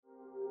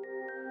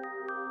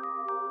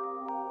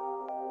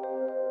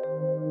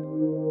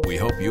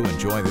hope you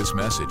enjoy this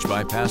message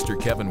by Pastor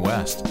Kevin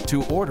West.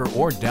 To order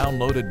or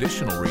download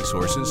additional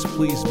resources,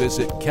 please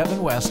visit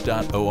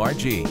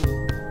kevinwest.org.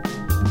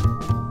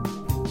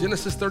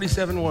 Genesis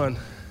 37:1.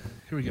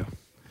 Here we go.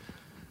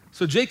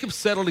 So Jacob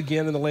settled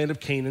again in the land of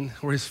Canaan,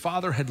 where his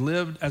father had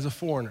lived as a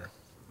foreigner.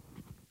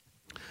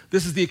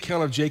 This is the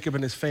account of Jacob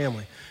and his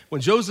family. When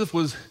Joseph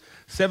was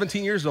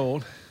 17 years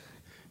old,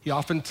 he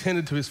often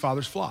tended to his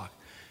father's flock.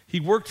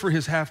 He worked for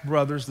his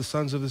half-brothers, the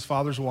sons of his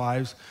father's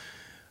wives,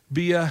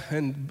 Bia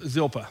and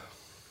Zilpah.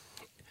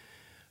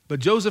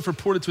 But Joseph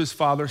reported to his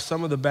father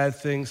some of the bad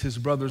things his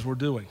brothers were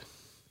doing.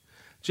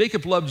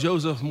 Jacob loved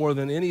Joseph more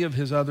than any of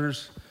his other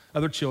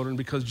children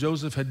because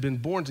Joseph had been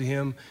born to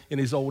him in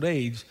his old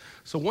age.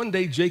 So one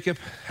day Jacob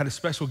had a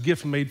special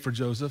gift made for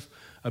Joseph,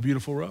 a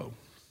beautiful robe.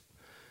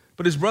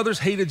 But his brothers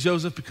hated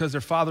Joseph because their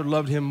father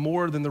loved him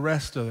more than the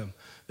rest of them.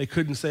 They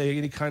couldn't say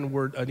any kind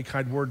word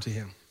to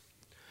him.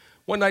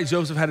 One night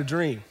Joseph had a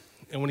dream,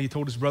 and when he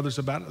told his brothers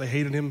about it, they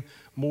hated him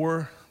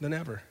more than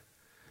ever.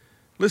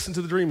 Listen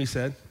to the dream, he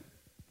said.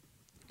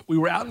 We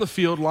were out in the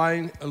field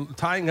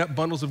tying up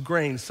bundles of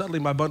grain. Suddenly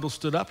my bundle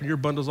stood up, and your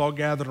bundles all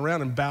gathered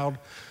around and bowed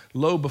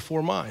low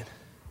before mine.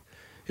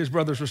 His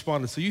brothers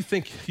responded, so you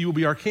think you will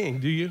be our king,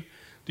 do you?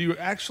 Do you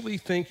actually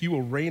think you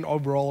will reign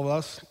over all of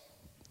us?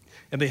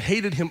 And they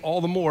hated him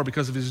all the more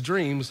because of his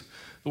dreams,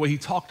 the way he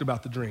talked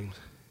about the dreams.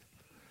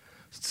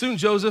 Soon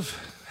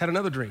Joseph had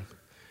another dream.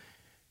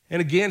 And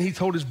again, he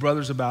told his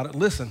brothers about it.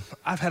 Listen,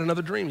 I've had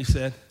another dream, he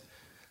said.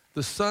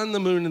 The sun, the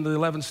moon, and the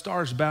 11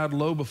 stars bowed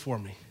low before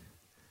me.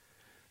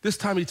 This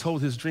time he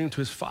told his dream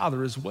to his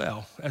father as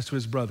well as to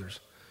his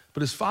brothers.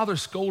 But his father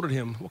scolded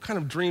him. What kind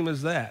of dream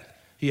is that?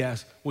 He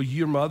asked, will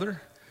your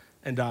mother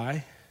and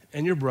I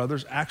and your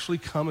brothers actually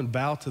come and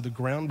bow to the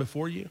ground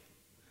before you?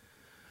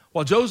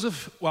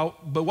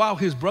 While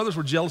his brothers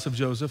were jealous of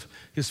Joseph,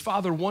 his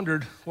father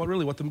wondered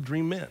what the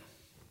dream meant.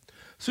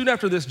 Soon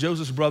after this,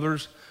 Joseph's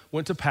brothers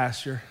went to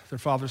pasture their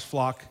father's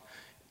flock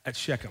at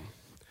Shechem.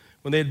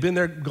 When they had been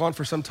there, gone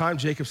for some time,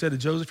 Jacob said to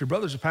Joseph, your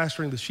brothers are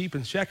pasturing the sheep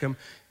in Shechem.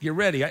 Get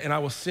ready, and I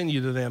will send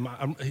you to them.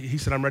 He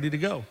said, I'm ready to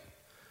go.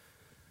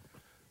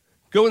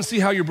 Go and see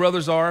how your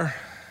brothers are,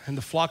 and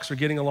the flocks are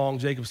getting along,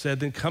 Jacob said.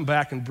 Then come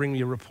back and bring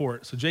me a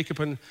report. So Jacob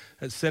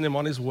had sent him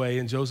on his way,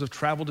 and Joseph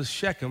traveled to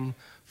Shechem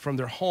from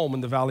their home in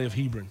the valley of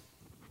Hebron.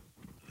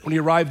 When he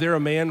arrived there, a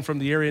man from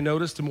the area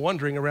noticed him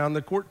wandering around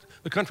the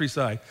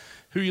countryside.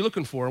 Who are you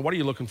looking for, and what are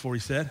you looking for, he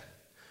said.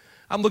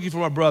 I'm looking for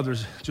my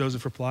brothers,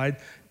 Joseph replied.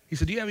 He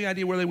said, do you have any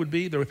idea where they would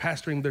be? They were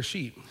pasturing their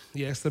sheep.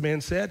 Yes, the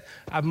man said,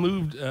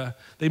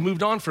 they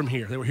moved on from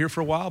here. They were here for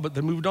a while, but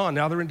they moved on.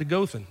 Now they're into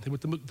Gothan. They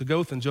went to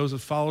Gothan.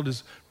 Joseph followed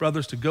his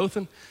brothers to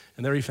Gothan,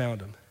 and there he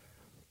found them.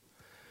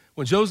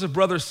 When Joseph's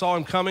brothers saw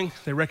him coming,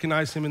 they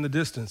recognized him in the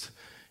distance.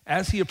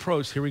 As he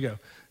approached, here we go,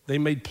 they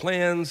made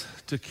plans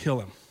to kill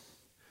him.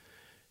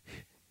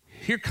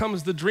 Here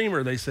comes the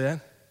dreamer, they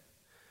said.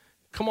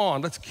 Come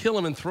on, let's kill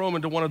him and throw him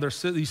into one of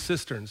these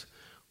cisterns.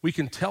 We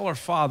can tell our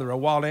father a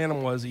wild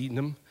animal has eaten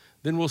him.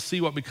 Then we'll see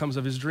what becomes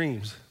of his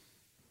dreams.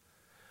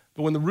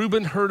 But when the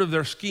Reuben heard of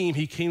their scheme,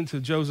 he came to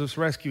Joseph's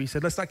rescue. He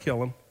said, let's not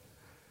kill him.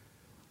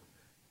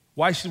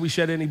 Why should we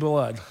shed any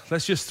blood?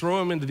 Let's just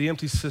throw him into the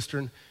empty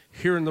cistern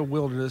here in the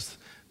wilderness.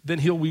 Then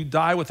he'll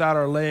die without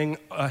our laying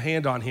a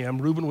hand on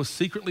him. Reuben was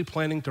secretly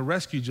planning to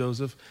rescue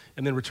Joseph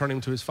and then return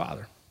him to his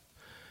father.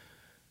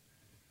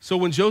 So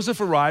when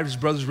Joseph arrived, his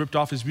brothers ripped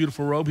off his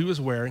beautiful robe he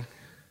was wearing.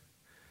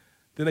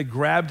 Then they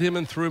grabbed him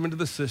and threw him into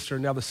the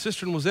cistern. Now the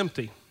cistern was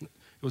empty.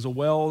 It was a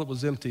well that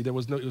was empty. It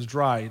was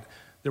dry.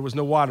 There was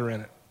no water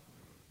in it.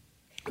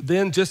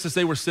 Then just as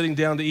they were sitting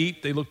down to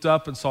eat, they looked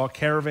up and saw a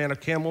caravan of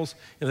camels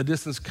in the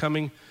distance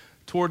coming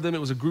toward them.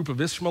 It was a group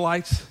of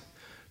Ishmaelites,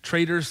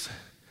 traders,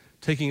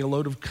 taking a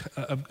load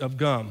of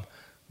gum,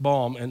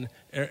 balm, and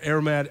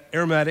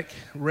aromatic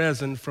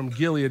resin from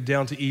Gilead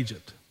down to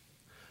Egypt.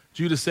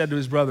 Judah said to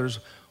his brothers,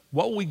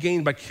 what will we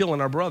gain by killing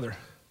our brother?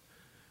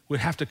 We'd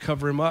have to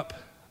cover him up.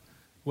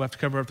 We'll have to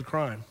cover up the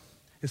crime.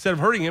 Instead of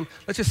hurting him,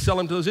 let's just sell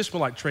him to those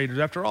Ishmaelite traders.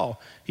 After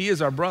all, he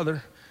is our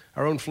brother,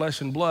 our own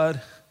flesh and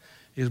blood.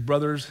 His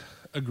brothers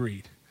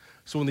agreed.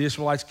 So when the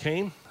Ishmaelites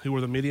came, who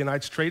were the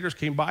Midianites traders,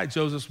 came by,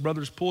 Joseph's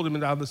brothers pulled him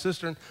out of the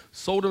cistern,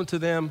 sold him to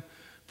them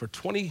for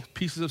 20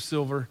 pieces of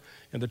silver,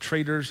 and the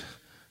traders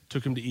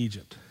took him to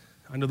Egypt.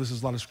 I know this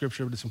is a lot of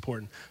scripture, but it's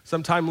important.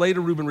 Sometime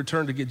later, Reuben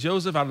returned to get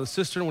Joseph out of the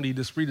cistern. When he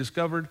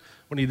discovered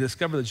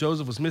that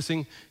Joseph was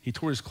missing, he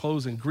tore his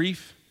clothes in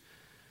grief.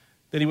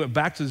 Then he went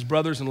back to his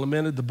brothers and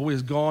lamented, the boy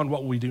is gone,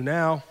 what will we do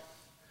now?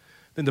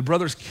 Then the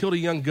brothers killed a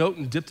young goat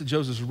and dipped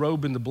Joseph's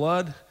robe in the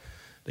blood.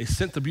 They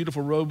sent the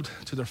beautiful robe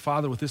to their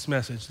father with this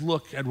message,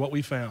 look at what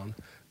we found.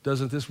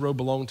 Doesn't this robe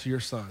belong to your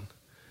son?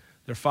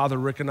 Their father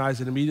recognized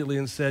it immediately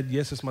and said,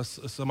 yes, it's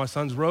my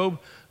son's robe.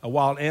 A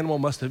wild animal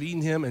must have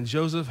eaten him, and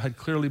Joseph had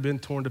clearly been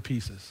torn to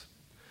pieces.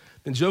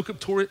 Then Jacob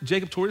tore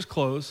his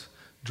clothes,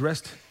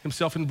 dressed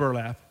himself in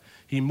burlap.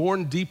 He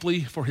mourned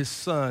deeply for his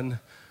son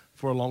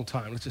for a long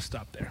time. Let's just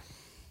stop there.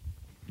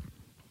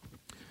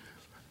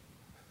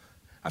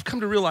 I've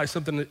come to realize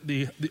something,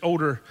 the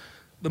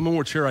more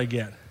mature I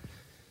get.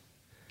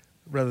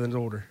 rather than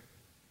older.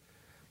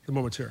 The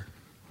more mature.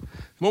 The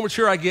more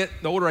mature I get,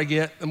 the older I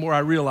get, the more I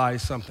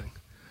realize something.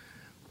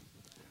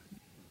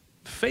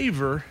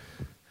 Favor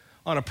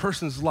on a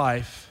person's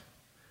life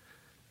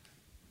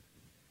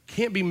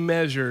can't be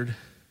measured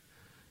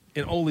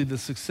in only the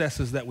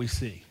successes that we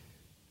see.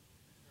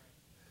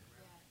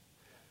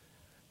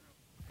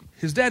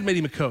 His dad made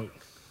him a coat.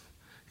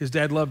 His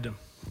dad loved him.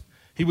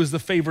 He was the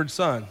favored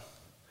son.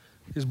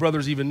 His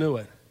brothers even knew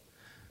it.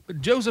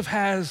 But Joseph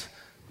has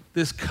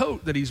this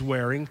coat that he's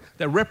wearing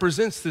that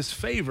represents this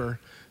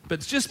favor, but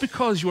just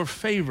because you're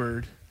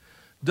favored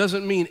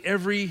doesn't mean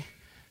every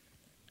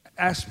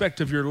aspect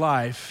of your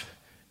life,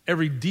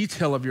 every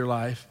detail of your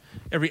life,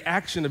 every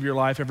action of your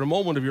life, every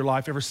moment of your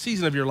life, every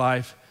season of your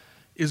life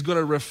is going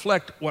to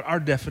reflect what our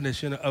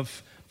definition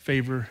of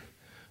favor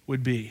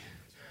would be.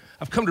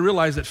 I've come to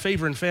realize that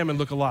favor and famine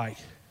look alike.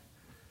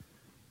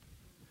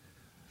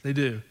 They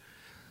do.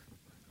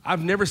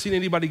 I've never seen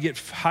anybody get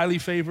highly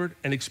favored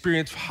and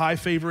experience high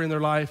favor in their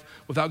life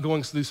without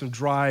going through some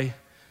dry,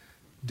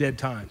 dead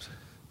times,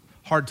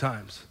 hard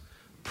times,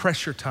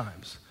 pressure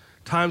times,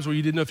 times where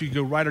you didn't know if you could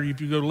go right or if you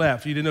could go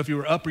left. You didn't know if you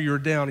were up or you were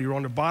down, or you were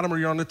on the bottom or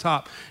you're on the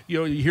top. You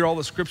know, you hear all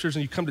the scriptures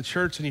and you come to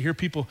church and you hear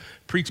people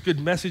preach good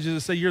messages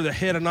that say you're the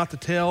head and not the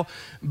tail,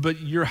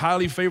 but you're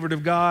highly favored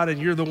of God and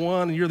you're the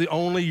one and you're the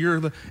only,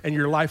 and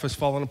your life is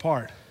falling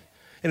apart.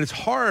 And it's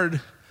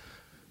hard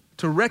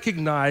to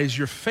recognize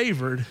you're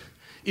favored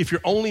if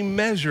you're only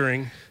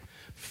measuring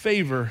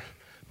favor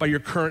by your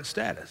current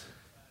status.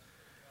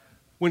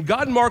 When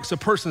God marks a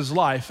person's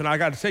life, and I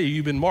got to tell you,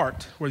 you've been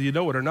marked, whether you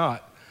know it or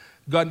not,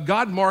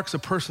 God marks a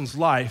person's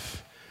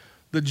life,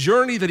 the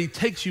journey that he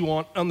takes you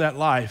on that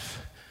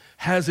life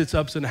has its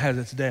ups and has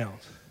its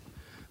downs.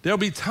 There'll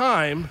be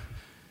time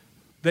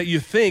that you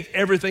think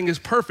everything is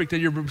perfect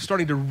and you're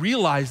starting to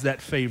realize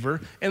that favor,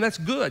 and that's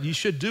good. You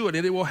should do it,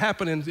 and it will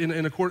happen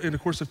in the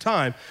course of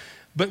time.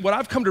 But what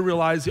I've come to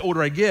realize the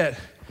older I get,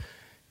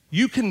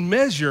 you can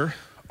measure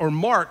or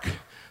mark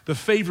the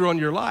favor on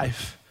your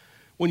life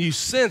when you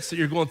sense that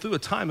you're going through a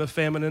time of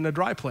famine in a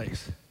dry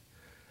place.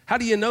 How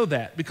do you know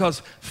that?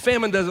 Because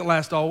famine doesn't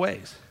last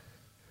always.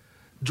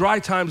 Dry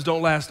times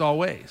don't last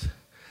always.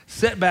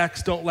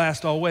 Setbacks don't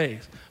last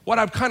always. What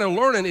I'm kind of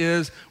learning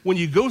is when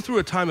you go through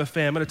a time of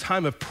famine, a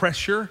time of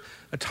pressure,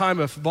 a time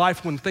of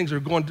life when things are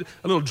going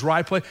a little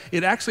dry place,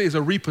 it actually is a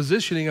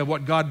repositioning of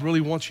what God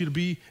really wants you to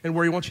be and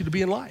where he wants you to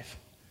be in life.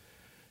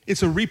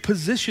 It's a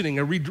repositioning,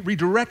 a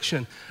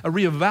redirection, a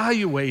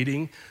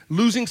reevaluating,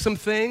 losing some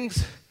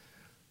things,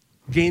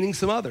 gaining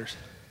some others.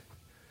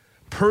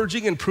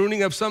 Purging and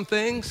pruning of some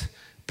things,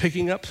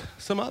 picking up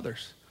some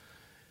others.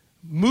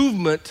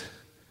 Movement,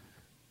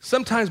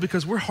 sometimes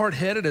because we're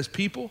hard-headed as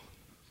people,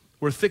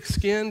 we're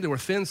thick-skinned and we're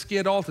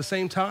thin-skinned all at the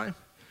same time.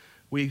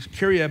 We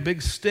carry a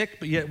big stick,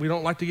 but yet we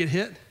don't like to get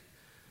hit.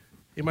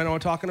 Anybody know what I'm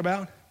talking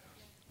about?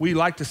 We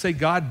like to say,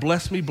 God,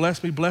 bless me,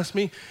 bless me, bless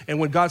me. And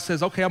when God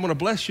says, okay, I'm going to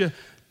bless you,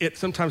 it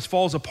sometimes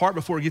falls apart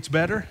before it gets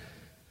better.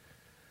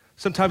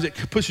 Sometimes it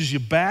pushes you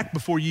back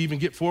before you even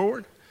get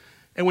forward.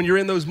 And when you're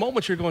in those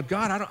moments, you're going,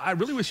 God, I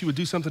really wish you would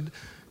do something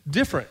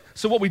different.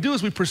 So what we do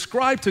is we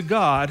prescribe to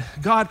God,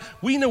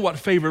 we know what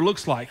favor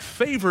looks like.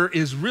 Favor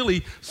is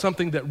really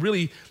something that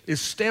really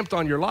is stamped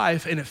on your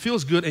life, and it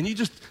feels good, and you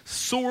just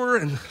soar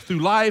and through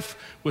life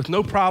with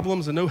no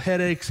problems and no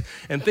headaches,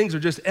 and things are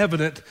just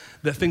evident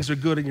that things are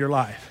good in your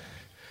life.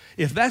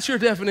 If that's your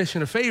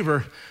definition of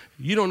favor,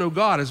 you don't know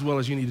God as well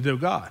as you need to know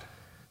God.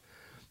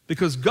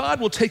 Because God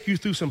will take you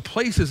through some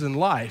places in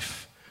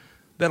life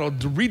that'll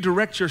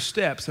redirect your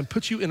steps and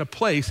put you in a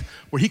place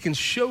where he can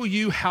show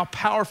you how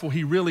powerful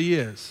he really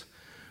is,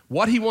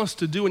 what he wants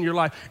to do in your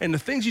life. And the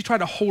things you try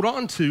to hold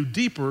on to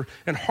deeper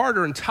and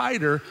harder and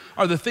tighter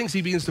are the things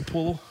he begins to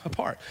pull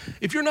apart.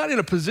 If you're not in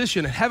a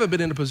position and haven't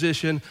been in a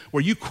position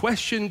where you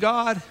question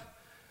God,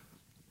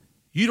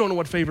 you don't know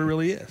what favor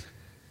really is.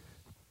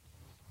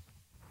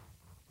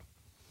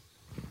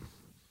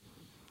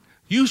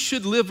 You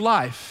should live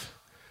life.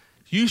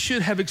 You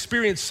should have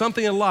experienced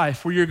something in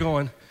life where you're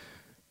going,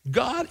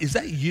 God, is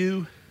that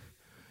you?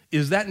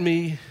 Is that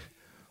me?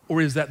 Or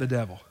is that the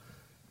devil?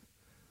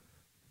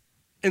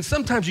 And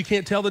sometimes you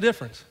can't tell the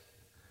difference.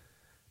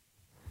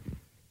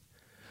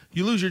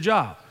 You lose your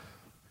job.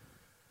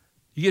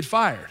 You get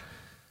fired.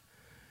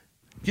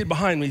 Get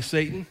behind me,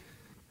 Satan.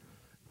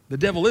 The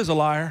devil is a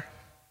liar,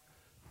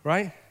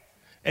 right?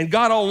 And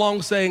God all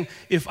along saying,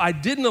 if I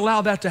didn't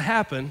allow that to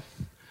happen,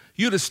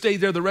 you'd have stayed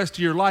there the rest of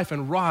your life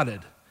and rotted.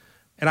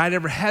 And I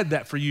never had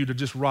that for you to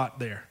just rot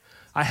there.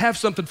 I have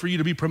something for you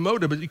to be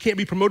promoted, but you can't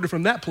be promoted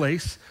from that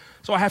place,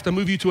 so I have to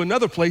move you to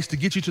another place to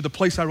get you to the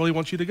place I really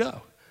want you to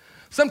go.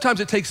 Sometimes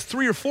it takes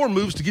 3 or 4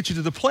 moves to get you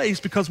to the place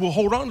because we'll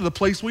hold on to the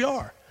place we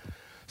are.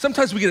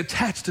 Sometimes we get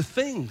attached to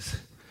things.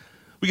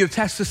 We get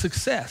attached to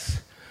success.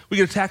 We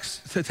get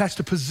attached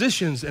to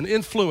positions and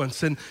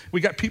influence, and we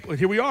got people, and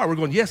here we are, we're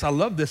going, yes, I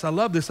love this, I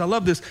love this, I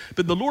love this,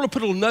 but the Lord will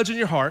put a little nudge in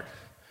your heart,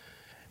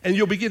 and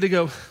you'll begin to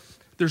go,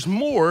 there's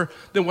more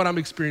than what I'm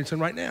experiencing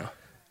right now.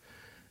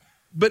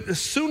 But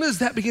as soon as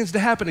that begins to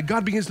happen and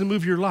God begins to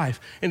move your life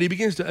and he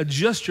begins to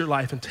adjust your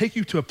life and take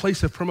you to a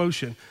place of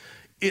promotion,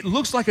 it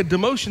looks like a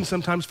demotion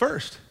sometimes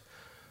first.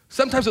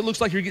 Sometimes it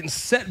looks like you're getting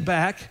set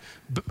back,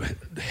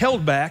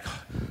 held back,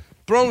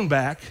 thrown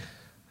back,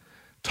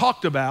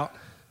 talked about.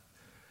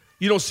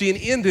 You don't see an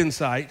end in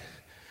sight.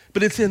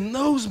 But it's in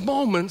those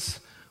moments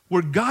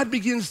where God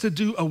begins to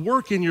do a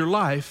work in your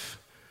life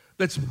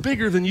that's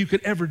bigger than you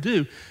could ever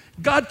do.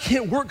 God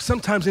can't work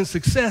sometimes in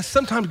success.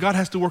 Sometimes God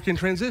has to work in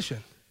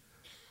transition.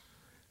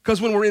 Because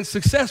when we're in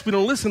success, we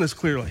don't listen as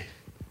clearly.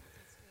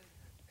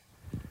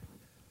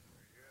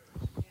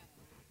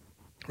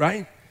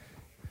 Right?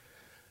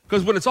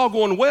 Because when it's all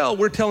going well,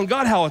 we're telling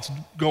God how it's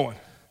going.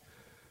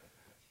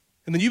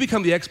 And then you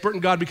become the expert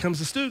and God becomes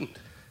the student.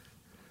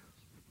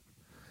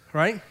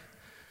 Right?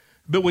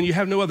 But when you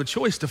have no other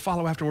choice to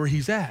follow after where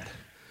he's at,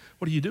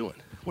 what are you doing?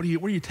 Where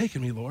are you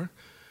taking me, Lord?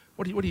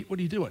 What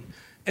are you doing?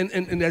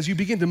 And as you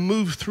begin to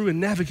move through and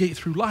navigate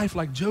through life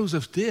like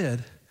Joseph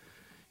did,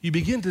 you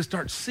begin to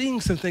start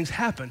seeing some things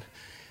happen.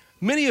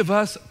 Many of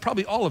us,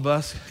 probably all of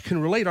us,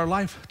 can relate our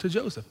life to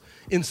Joseph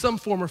in some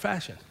form or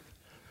fashion.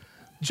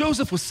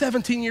 Joseph was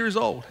 17 years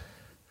old,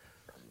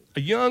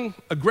 a young,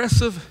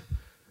 aggressive,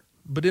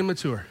 but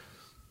immature.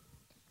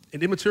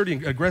 And immaturity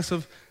and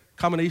aggressive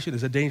combination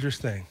is a dangerous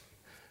thing.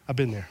 I've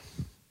been there.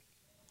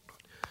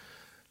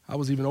 I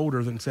was even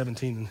older than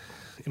 17 and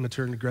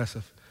immature and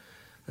aggressive.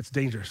 That's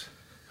dangerous,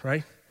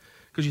 right?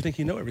 Because you think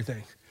you know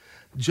everything.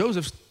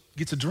 Joseph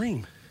gets a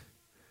dream.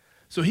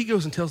 So he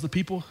goes and tells the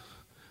people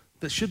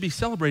that should be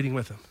celebrating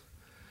with him,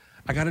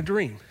 I got a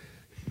dream.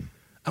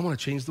 I want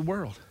to change the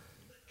world.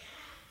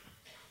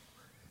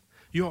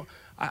 You know,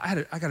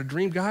 I got a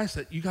dream, guys,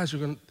 that you guys are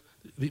going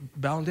to be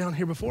bowing down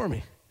here before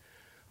me.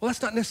 Well,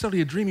 that's not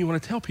necessarily a dream you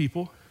want to tell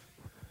people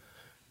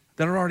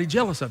that are already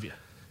jealous of you.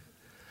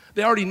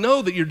 They already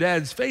know that you're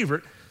dad's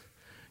favorite.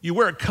 You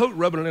wear a coat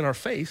rubbing it in our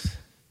face,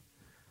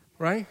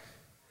 right?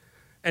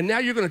 And now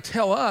you're going to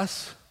tell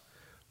us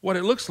what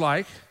it looks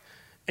like,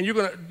 and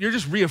you're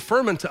just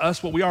reaffirming to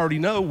us what we already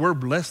know. We're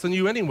less than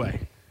you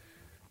anyway,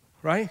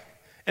 right?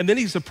 And then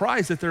he's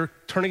surprised that they're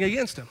turning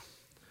against him.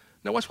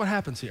 Now watch what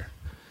happens here.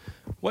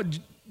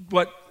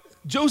 What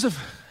Joseph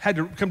had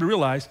to come to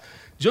realize,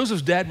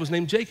 Joseph's dad was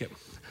named Jacob.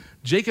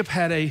 Jacob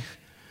had a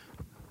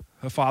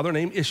father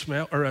named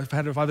Ishmael, or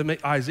had a father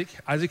named Isaac.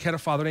 Isaac had a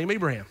father named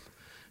Abraham.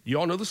 You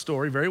all know the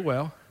story very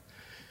well.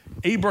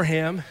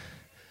 Abraham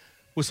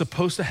was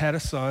supposed to have a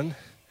son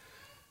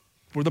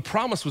where the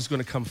promise was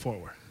going to come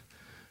forward.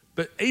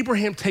 But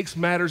Abraham takes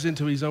matters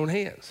into his own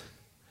hands.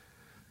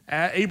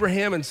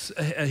 Abraham and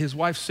his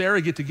wife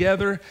Sarah get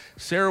together.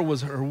 She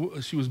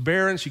was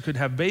barren. She couldn't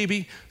have a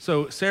baby.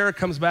 So Sarah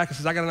comes back and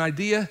says, I got an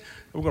idea.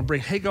 We're going to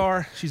bring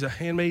Hagar. She's a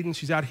handmaiden.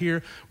 She's out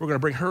here. We're going to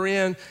bring her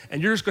in,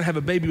 and you're just going to have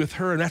a baby with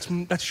her,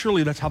 and that's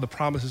surely how the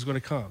promise is going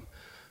to come.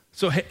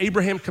 So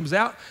Abraham comes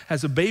out,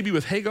 has a baby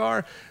with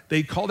Hagar.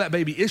 They call that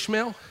baby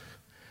Ishmael,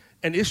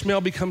 and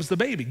Ishmael becomes the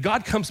baby.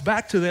 God comes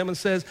back to them and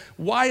says,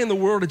 why in the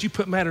world did you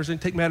take matters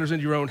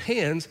into your own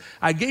hands?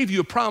 I gave you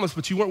a promise,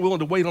 but you weren't willing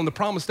to wait on the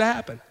promise to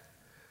happen.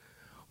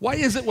 Why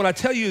is it when I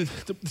tell you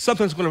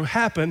something's going to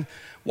happen,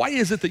 why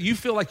is it that you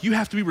feel like you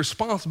have to be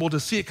responsible to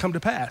see it come to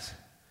pass?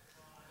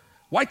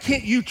 Why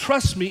can't you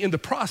trust me in the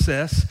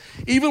process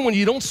even when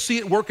you don't see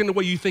it working the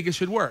way you think it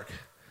should work?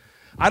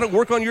 I don't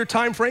work on your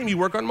time frame, you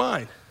work on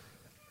mine.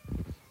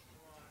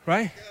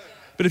 Right?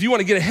 But if you want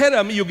to get ahead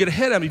of me, you'll get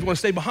ahead of me. If you want to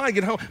stay behind,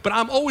 get home. But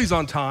I'm always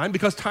on time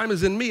because time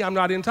is in me, I'm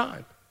not in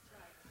time.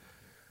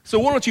 So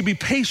why don't you be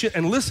patient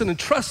and listen and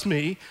trust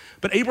me?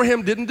 But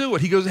Abraham didn't do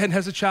it. He goes ahead and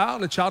has a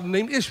child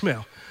named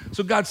Ishmael.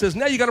 So God says,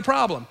 now you got a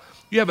problem.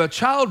 You have a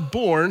child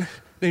born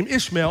named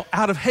Ishmael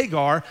out of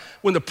Hagar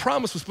when the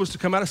promise was supposed to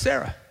come out of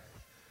Sarah.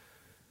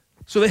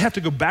 So they have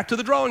to go back to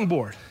the drawing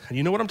board. And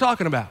you know what I'm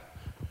talking about.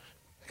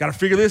 Got to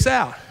figure this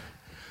out.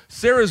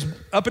 Sarah's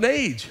up in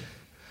age.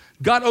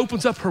 God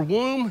opens up her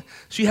womb.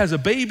 She has a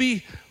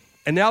baby.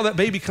 And now that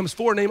baby comes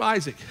forward named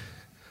Isaac.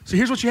 So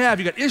here's what you have.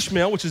 You got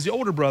Ishmael, which is the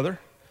older brother,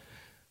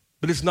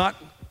 but it's not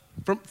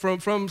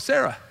from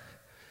Sarah.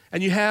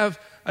 And you have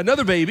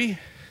another baby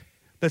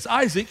that's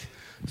Isaac.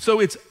 So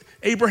it's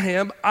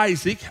Abraham,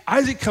 Isaac.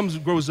 Isaac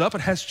grows up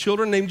and has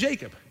children named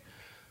Jacob.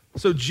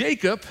 So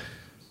Jacob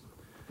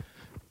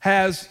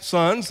has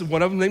sons,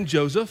 one of them named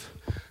Joseph.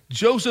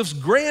 Joseph's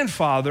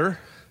grandfather,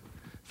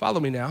 follow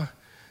me now,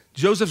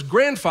 Joseph's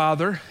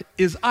grandfather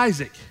is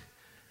Isaac.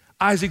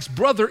 Isaac's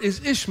brother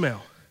is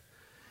Ishmael.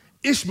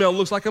 Ishmael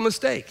looks like a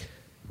mistake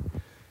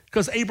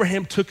because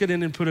Abraham took it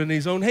in and put it in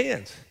his own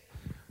hands,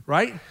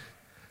 right?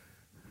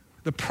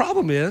 The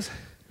problem is,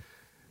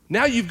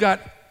 now you've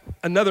got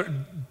another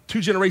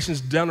 2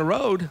 generations down the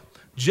road,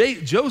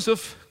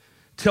 Joseph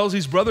tells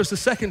his brothers the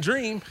second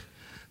dream.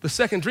 The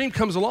second dream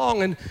comes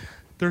along and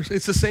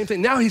it's the same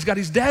thing. Now he's got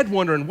his dad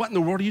wondering, what in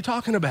the world are you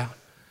talking about?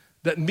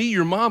 That me,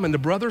 your mom, and the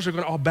brothers are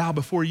going to all bow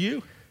before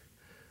you?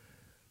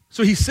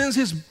 So he sends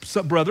his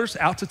brothers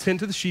out to tend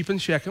to the sheep in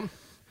Shechem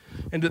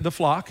and to the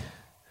flock.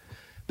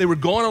 They were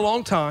gone a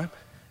long time.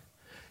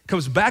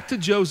 Comes back to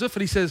Joseph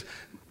and he says,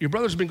 your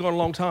brothers have been gone a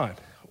long time.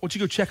 don't you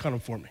go check on him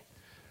for me?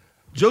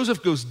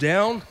 Joseph goes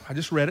down, I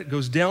just read it,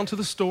 goes down to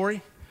the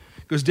story,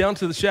 goes down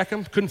to the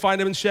Shechem, couldn't find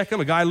him in Shechem.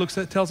 A guy looks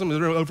at it, tells him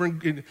they're over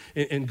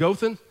in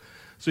Dothan.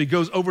 So he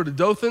goes over to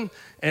Dothan,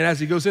 and as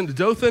he goes into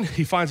Dothan,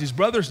 he finds his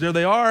brothers, there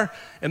they are,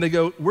 and they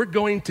go, we're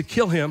going to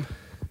kill him.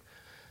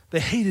 They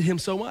hated him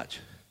so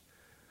much.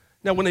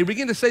 Now, when they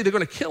begin to say they're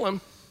going to kill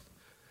him,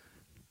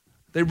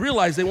 they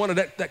realize they wanted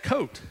that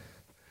coat.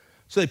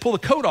 So they pull the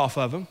coat off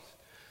of him.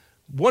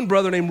 One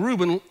brother named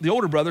Reuben, the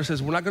older brother,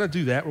 says, we're not going to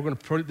do that. We're going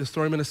to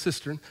throw him in a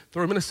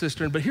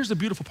cistern. But here's the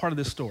beautiful part of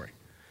this story.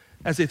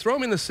 As they throw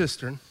him in the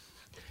cistern,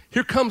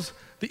 here comes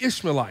the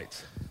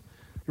Ishmaelites. You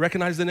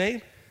recognize the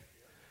name?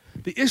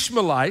 The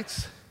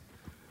Ishmaelites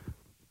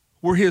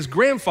were his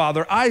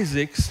grandfather,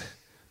 Isaac's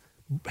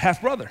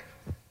half-brother.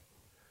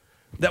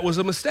 That was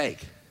a mistake.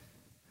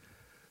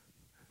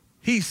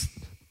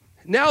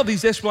 Now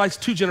these Ishmaelites,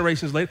 2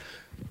 generations later,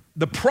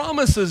 the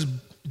promises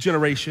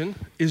generation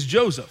is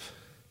Joseph.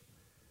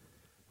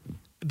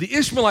 The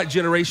Ishmaelite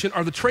generation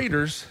are the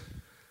traders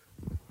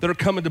that are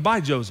coming to buy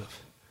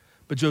Joseph,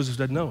 but Joseph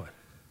doesn't know it.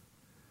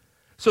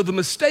 So the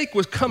mistake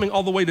was coming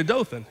all the way to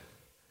Dothan.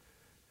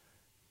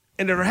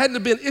 And if there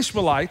hadn't been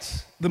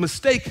Ishmaelites, the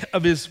mistake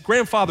of his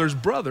grandfather's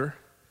brother,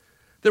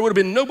 there would have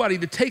been nobody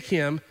to take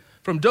him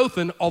from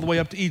Dothan all the way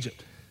up to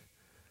Egypt.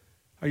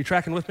 Are you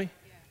tracking with me?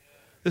 Yeah.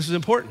 This is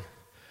important.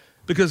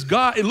 Because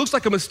God, it looks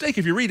like a mistake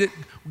if you read it.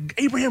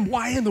 Abraham,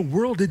 why in the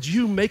world did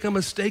you make a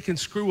mistake and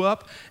screw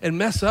up and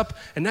mess up?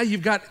 And now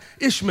you've got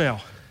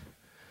Ishmael.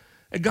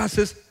 And God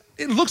says,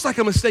 it looks like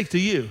a mistake to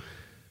you,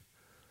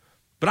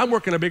 but I'm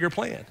working a bigger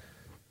plan.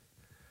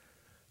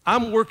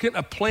 I'm working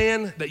a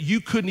plan that you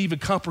couldn't even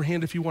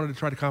comprehend if you wanted to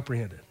try to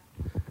comprehend it.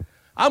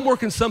 I'm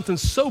working something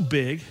so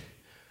big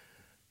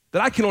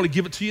that I can only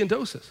give it to you in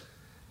doses.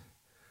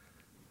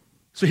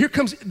 So here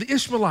comes the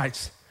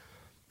Ishmaelites.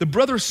 The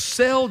brothers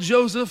sell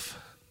Joseph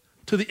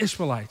to the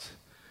Ishmaelites.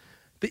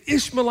 The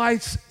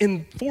Ishmaelites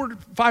in 4,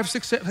 5,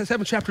 6,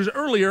 7 chapters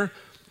earlier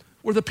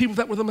were the people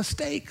that were the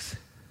mistakes.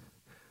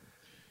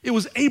 It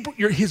was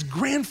his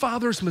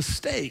grandfather's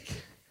mistake.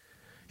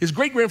 His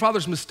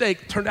great-grandfather's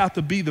mistake turned out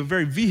to be the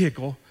very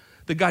vehicle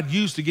that God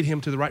used to get him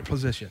to the right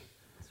position.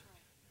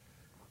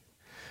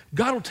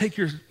 God will take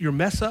your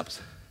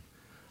mess-ups,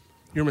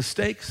 your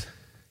mistakes,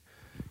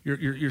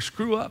 your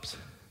screw-ups,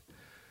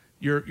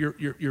 your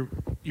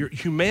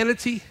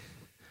humanity,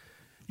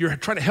 you're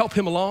trying to help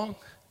him along.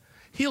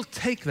 He'll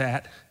take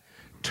that,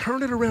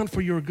 turn it around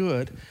for your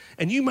good,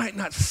 and you might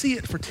not see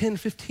it for 10,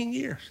 15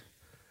 years.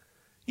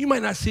 You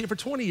might not see it for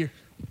 20 years.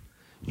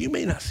 You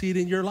may not see it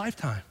in your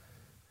lifetime.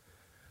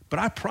 But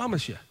I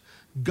promise you,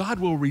 God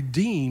will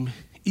redeem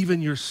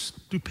even your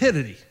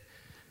stupidity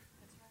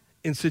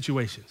in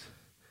situations.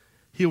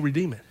 He'll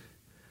redeem it.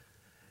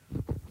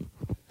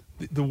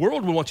 The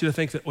world will want you to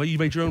think that, well, you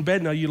made your own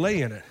bed, now you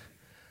lay in it.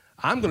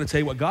 I'm going to tell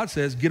you what God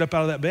says, get up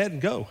out of that bed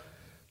and go.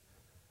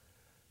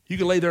 You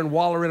can lay there and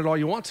wallow in it all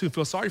you want to and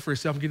feel sorry for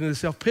yourself and get into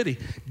self-pity.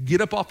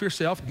 Get up off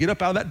yourself, get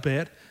up out of that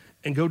bed,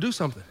 and go do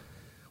something.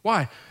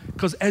 Why?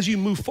 Because as you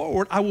move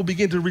forward, I will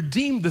begin to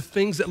redeem the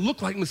things that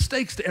look like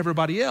mistakes to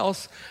everybody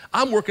else.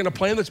 I'm working a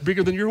plan that's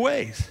bigger than your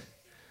ways.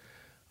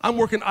 I'm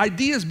working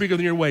ideas bigger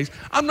than your ways.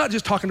 I'm not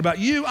just talking about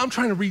you. I'm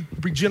trying to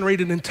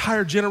regenerate an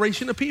entire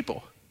generation of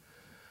people.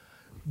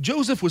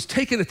 Joseph was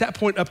taken at that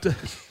point up to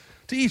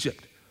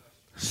Egypt,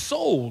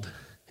 sold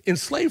in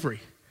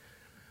slavery.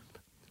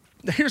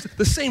 Now here's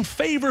the same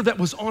favor that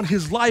was on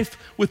his life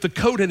with the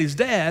coat and his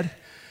dad.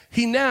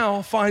 He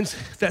now finds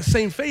that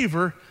same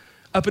favor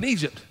up in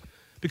Egypt,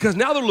 because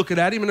now they're looking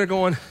at him and they're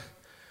going,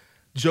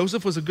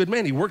 Joseph was a good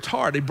man. He worked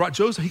hard. They brought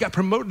Joseph. He got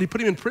promoted. They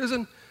put him in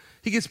prison.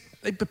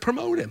 They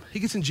promote him. He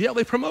gets in jail.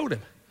 They promote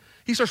him.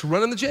 He starts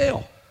running the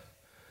jail.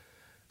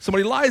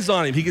 Somebody lies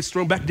on him. He gets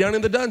thrown back down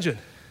in the dungeon.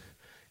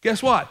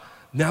 Guess what?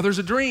 Now there's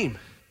a dream.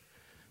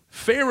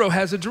 Pharaoh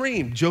has a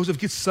dream. Joseph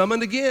gets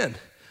summoned again.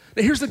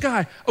 Now here's the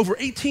guy, over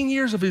 18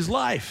 years of his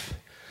life,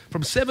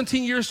 from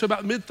 17 years to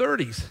about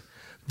mid-30s.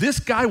 This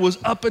guy was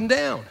up and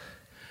down.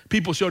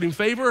 People showed him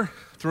favor,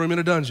 threw him in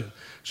a dungeon.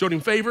 Showed him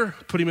favor,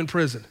 put him in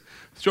prison.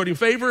 Showed him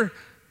favor,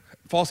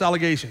 false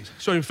allegations.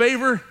 Showed him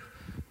favor,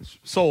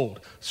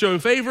 sold. Showed him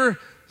favor,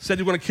 said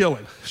he was going to kill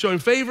him. Showed him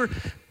favor.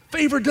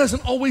 Favor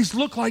doesn't always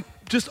look like,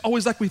 just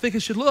always like we think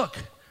it should look.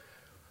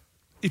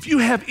 If you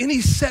have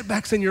any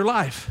setbacks in your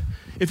life,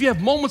 if you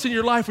have moments in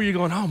your life where you're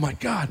going, oh my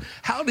God,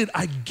 how did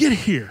I get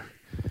here?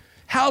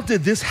 How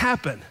did this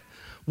happen?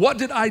 What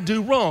did I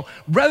do wrong?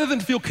 Rather than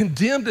feel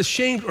condemned,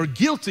 ashamed, or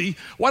guilty,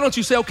 why don't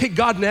you say, okay,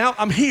 God, now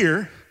I'm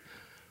here.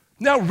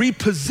 Now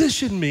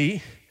reposition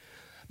me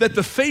that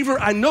the favor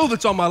I know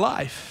that's on my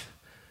life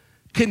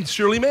can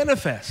surely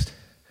manifest,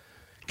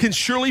 can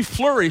surely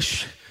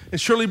flourish, and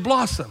surely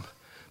blossom,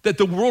 that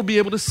the world be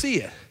able to see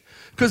it.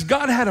 Because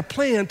God had a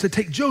plan to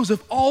take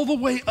Joseph all the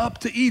way up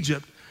to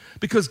Egypt,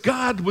 because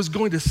God was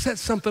going to set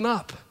something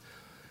up.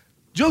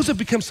 Joseph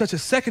becomes such a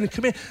second in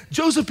command.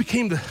 Joseph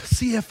became the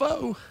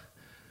CFO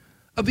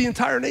of the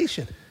entire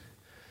nation.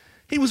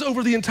 He was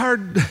over the entire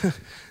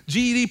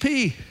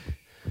GDP.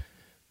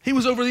 He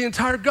was over the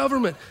entire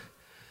government.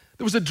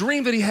 There was a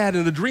dream that he had,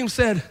 and the dream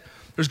said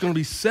there's going to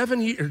be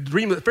 7 years, a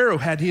dream that Pharaoh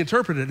had, he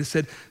interpreted it. It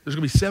said there's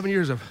going to be 7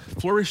 years of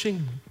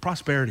flourishing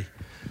prosperity,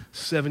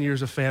 7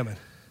 years of famine.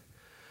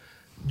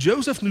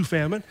 Joseph knew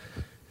famine.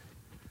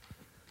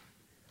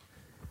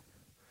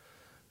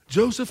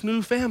 Joseph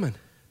knew famine.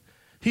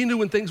 He knew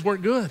when things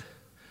weren't good.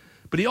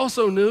 But he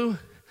also knew,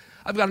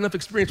 I've got enough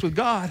experience with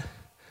God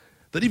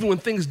that even when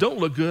things don't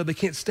look good, they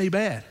can't stay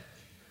bad.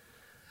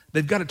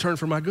 They've got to turn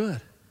for my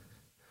good.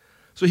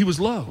 So he was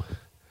low.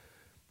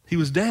 He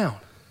was down,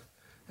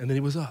 and then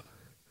he was up.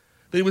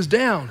 Then he was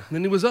down, and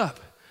then he was up.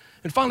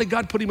 And finally,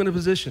 God put him in a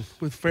position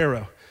with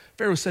Pharaoh.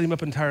 Pharaoh set him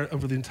up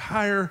over the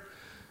entire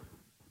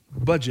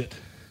budget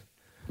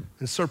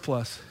and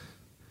surplus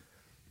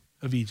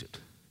of Egypt.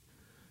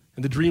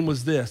 And the dream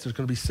was this: there's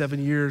going to be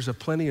 7 years of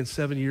plenty and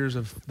 7 years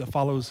that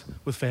follows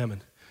with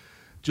famine.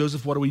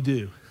 Joseph, what do we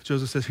do?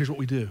 Joseph says, here's what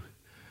we do.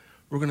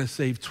 We're going to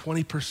save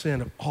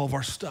 20% of all of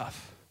our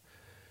stuff.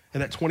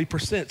 And that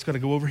 20% is going to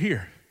go over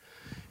here.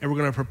 And we're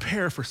going to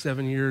prepare for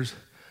 7 years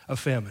of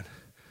famine.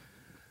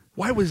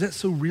 Why was that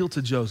so real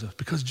to Joseph?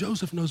 Because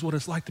Joseph knows what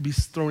it's like to be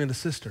thrown in a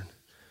cistern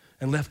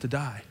and left to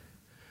die.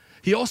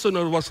 He also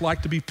knows what it's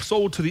like to be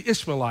sold to the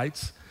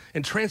Ishmaelites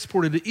and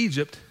transported to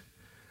Egypt,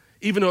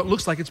 even though it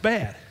looks like it's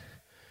bad.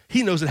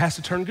 He knows it has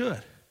to turn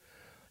good.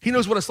 He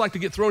knows what it's like to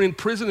get thrown in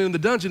prison and in the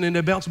dungeon and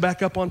then bounce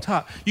back up on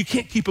top. You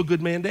can't keep a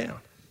good man down.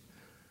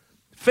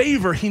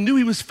 Favor, he knew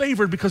he was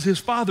favored because of his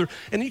father.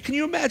 And can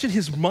you imagine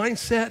his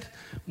mindset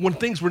when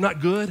things were not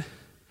good?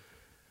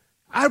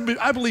 I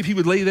believe he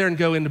would lay there and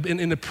go in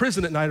the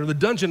prison at night or the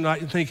dungeon at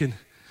night and thinking,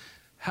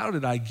 how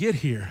did I get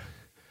here?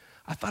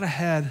 I thought I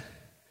had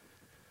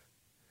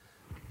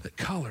that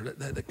color,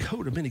 that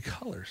coat of many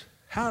colors.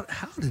 How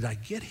did I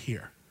get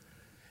here?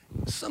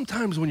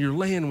 Sometimes when you're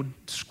laying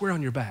square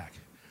on your back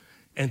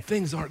and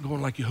things aren't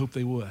going like you hope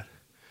they would,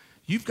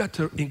 you've got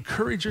to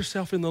encourage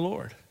yourself in the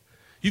Lord.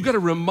 You've got to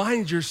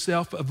remind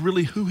yourself of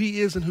really who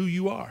he is and who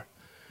you are.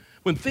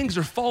 When things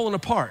are falling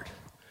apart,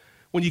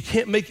 when you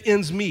can't make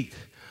ends meet,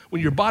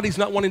 when your body's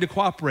not wanting to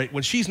cooperate,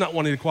 when she's not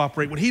wanting to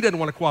cooperate, when he doesn't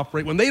want to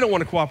cooperate, when they don't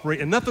want to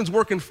cooperate, and nothing's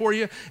working for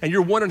you, and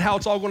you're wondering how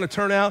it's all going to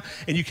turn out,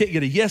 and you can't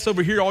get a yes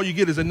over here, all you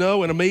get is a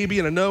no and a maybe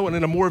and a no and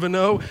then a more of a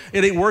no.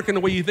 It ain't working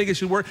the way you think it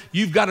should work.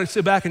 You've got to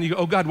sit back and you go,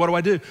 oh God, what do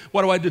I do?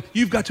 What do I do?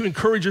 You've got to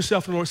encourage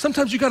yourself in the Lord.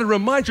 Sometimes you got to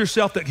remind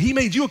yourself that he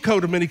made you a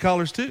coat of many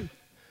colors too.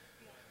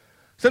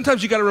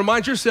 Sometimes you got to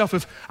remind yourself,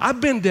 if I've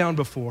been down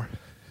before,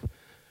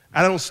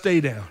 I don't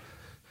stay down.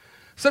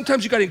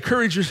 Sometimes you got to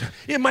encourage yourself.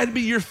 It might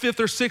be your 5th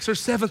or 6th or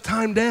 7th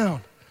time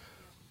down,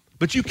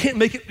 but you can't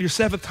make it your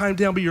 7th time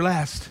down be your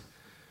last.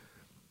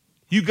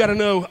 You got to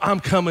know, I'm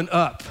coming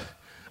up.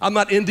 I'm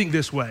not ending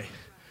this way.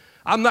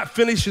 I'm not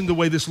finishing the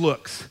way this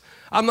looks.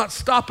 I'm not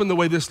stopping the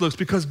way this looks,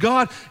 because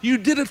God, you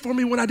did it for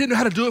me when I didn't know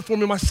how to do it for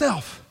me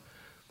myself.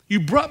 You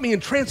brought me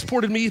and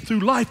transported me through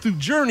life, through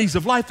journeys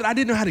of life that I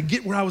didn't know how to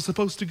get where I was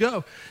supposed to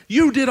go.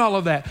 You did all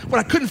of that. When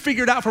I couldn't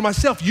figure it out for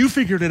myself, you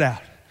figured it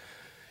out.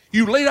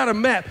 You laid out a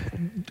map.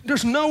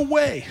 There's no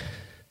way,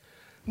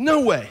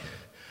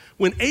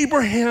 when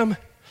Abraham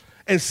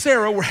and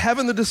Sarah were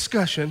having the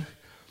discussion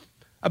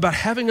about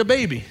having a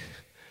baby,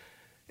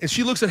 and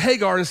she looks at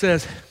Hagar and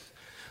says,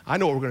 I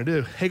know what we're going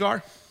to do.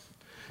 Hagar,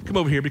 come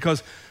over here,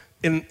 because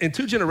in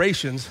 2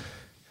 generations,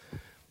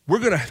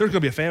 there's going to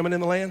be a famine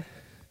in the land,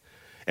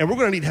 and we're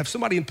going to need to have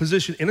somebody in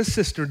position in a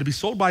cistern to be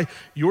sold by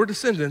your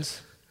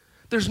descendants.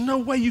 There's no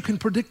way you can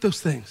predict those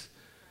things.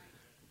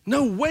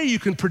 No way you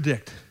can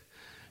predict.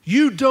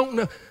 You don't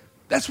know.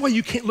 That's why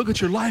you can't look at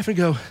your life and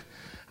go,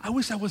 I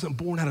wish I wasn't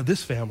born out of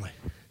this family.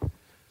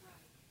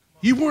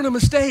 You weren't a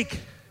mistake.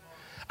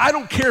 I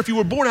don't care if you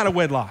were born out of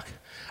wedlock.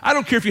 I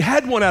don't care if you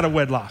had one out of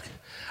wedlock.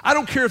 I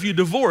don't care if you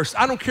divorced.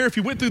 I don't care if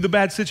you went through the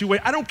bad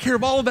situation. I don't care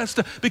of all of that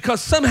stuff,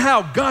 because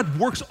somehow God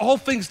works all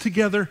things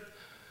together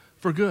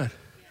for good.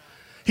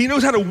 He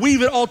knows how to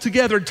weave it all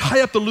together and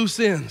tie up the loose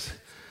ends.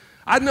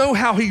 I know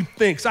how he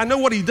thinks. I know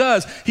what he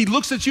does. He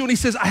looks at you and he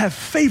says, I have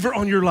favor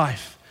on your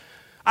life.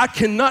 I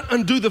cannot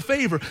undo the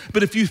favor.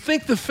 But if you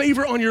think the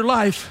favor on your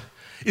life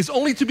is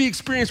only to be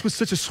experienced with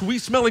such a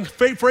sweet-smelling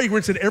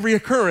fragrance in every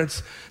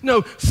occurrence,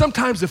 no,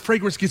 sometimes the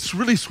fragrance gets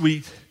really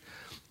sweet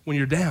when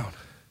you're down,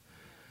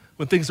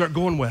 when things aren't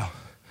going well.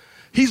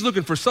 He's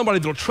looking for somebody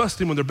that'll trust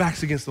him when their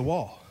back's against the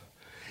wall.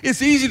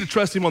 It's easy to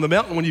trust him on the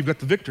mountain when you've got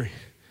the victory.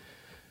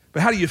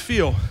 But how do you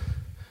feel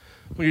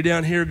when you're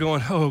down here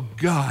going, oh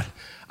God,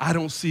 I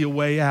don't see a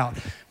way out?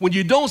 When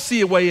you don't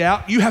see a way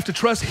out, you have to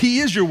trust he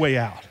is your way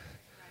out.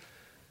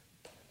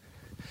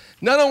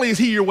 Not only is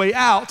he your way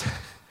out,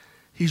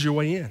 he's your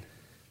way in.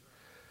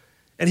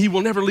 And he will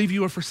never leave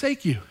you or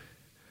forsake you.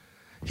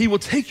 He will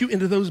take you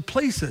into those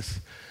places.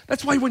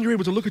 That's why when you're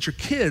able to look at your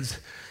kids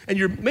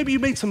and maybe you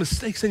made some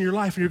mistakes in your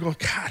life and you're going,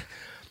 God,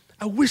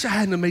 I wish I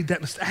hadn't have made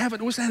that mistake. I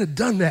wish I had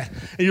done that.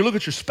 And you look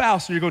at your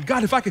spouse and you're going,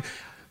 God, if I could,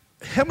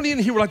 how many in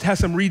here would like to have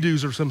some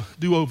redos or some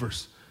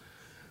do-overs?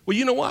 Well,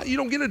 you know what? You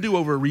don't get a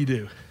do-over or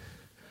redo,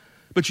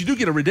 but you do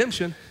get a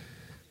redemption,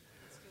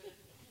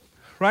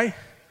 right?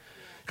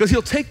 Because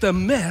he'll take the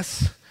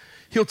mess,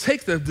 He'll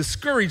take the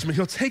discouragement,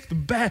 he'll take the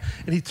bad,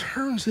 and he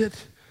turns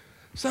it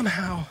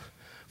somehow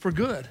for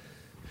good.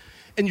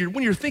 And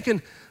when you're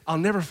thinking, I'll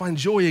never find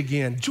joy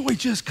again, joy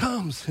just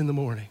comes in the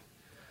morning.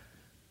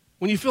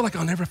 When you feel like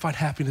I'll never find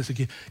happiness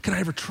again, can I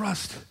ever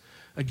trust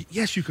again?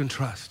 Yes, you can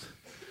trust.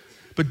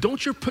 But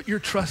don't you put your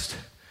trust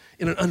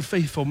in an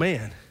unfaithful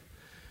man,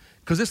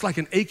 because it's like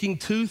an aching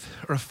tooth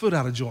or a foot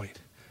out of joint.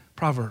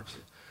 Proverbs.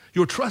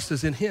 Your trust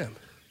is in him.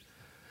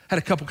 Had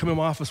a couple come in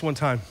my office one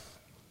time,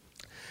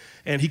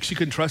 and she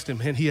couldn't trust him,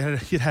 and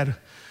he'd had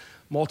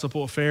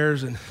multiple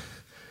affairs, and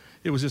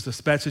it was just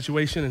a bad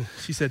situation, and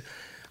she said,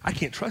 I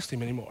can't trust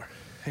him anymore.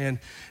 And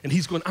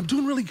he's going, I'm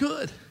doing really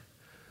good.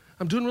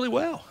 I'm doing really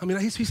well. I mean,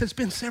 he said it's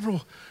been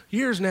several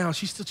years now.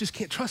 She still just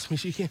can't trust me.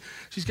 She's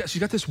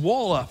got this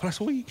wall up. And I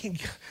said, well, you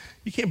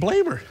can't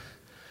blame her.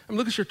 I mean,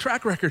 look at your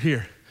track record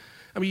here.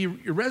 I mean,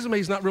 your resume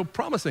is not real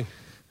promising.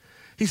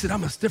 He said,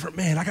 I'm a different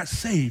man. I got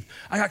saved.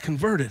 I got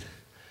converted.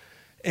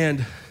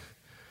 And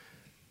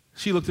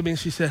she looked at me and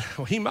she said,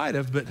 well, he might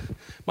have, but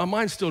my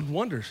mind still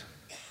wonders.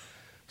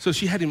 So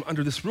she had him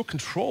under this real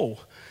control.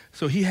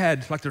 So he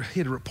had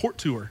a report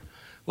to her.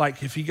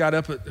 Like if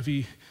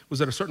he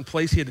was at a certain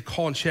place, he had to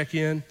call and check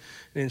in,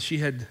 and she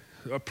had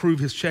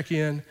approved his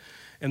check-in,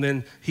 and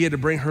then he had to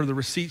bring her the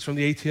receipts from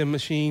the ATM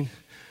machine,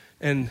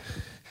 and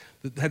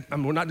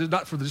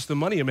not for just the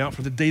money amount,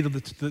 for the date of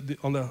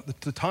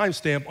the time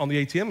stamp on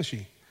the ATM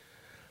machine.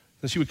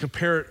 Then she would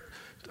compare it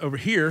over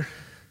here,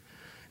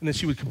 and then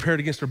she would compare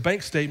it against her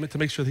bank statement to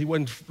make sure that he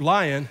wasn't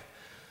lying,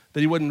 that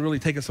he wasn't really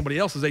taking somebody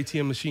else's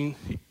ATM machine.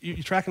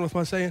 You tracking with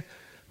what I'm saying?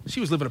 She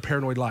was living a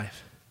paranoid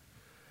life.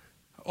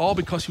 All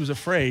because she was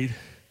afraid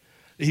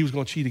that he was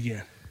going to cheat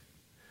again.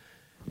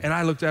 And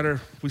I looked at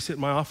her. We sit in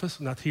my office,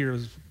 not here, it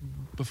was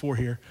before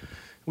here.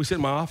 We sit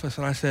in my office,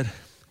 and I said,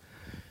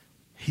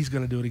 he's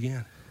going to do it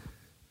again.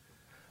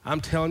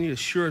 I'm telling you, as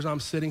sure as I'm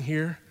sitting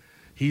here,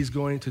 he's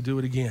going to do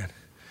it again.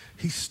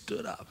 He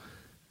stood up.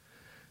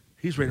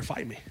 He's ready to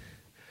fight me.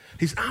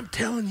 He said, I'm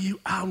telling you,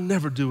 I'll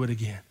never do it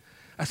again.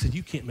 I said,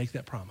 you can't make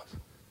that promise.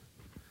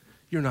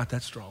 You're not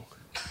that strong.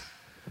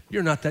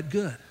 You're not that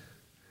good.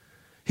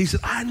 He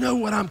said, I know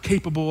what I'm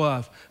capable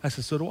of. I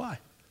said, so do I.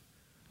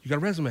 You got a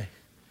resume.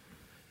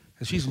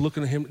 And she's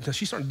looking at him.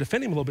 She's starting to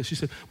defend him a little bit. She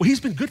said, well, he's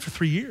been good for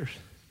 3 years.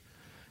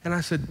 And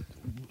I said,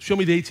 show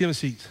me the ATM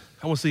receipts.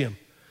 I want to see him.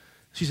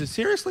 She said,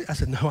 seriously? I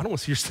said, no, I don't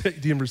want to see your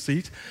ATM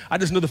receipts. I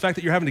just know the fact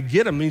that you're having to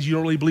get them means you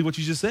don't really believe what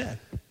you just said.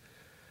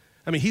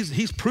 I mean,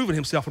 he's proven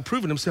himself and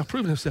proven himself.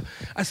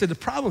 I said, the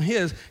problem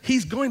is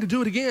he's going to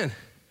do it again.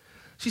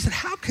 She said,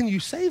 how can you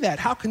say that?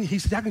 He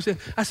said, how can you say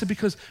that? I said,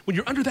 because when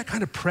you're under that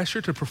kind of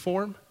pressure to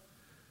perform,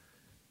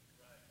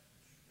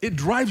 it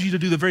drives you to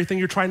do the very thing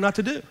you're trying not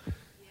to do.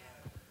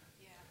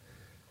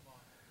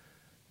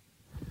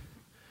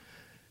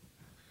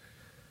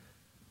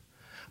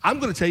 I'm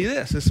going to tell you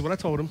this. This is what I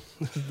told him.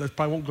 That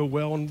probably won't go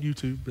well on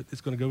YouTube, but it's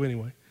going to go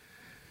anyway.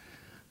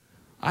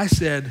 I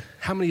said,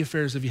 how many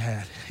affairs have you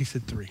had? He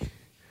said, 3.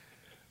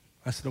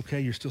 I said, okay,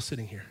 you're still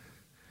sitting here,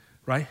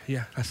 right?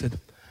 Yeah. I said,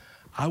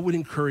 I would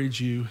encourage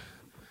you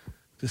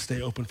to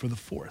stay open for the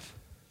 4th.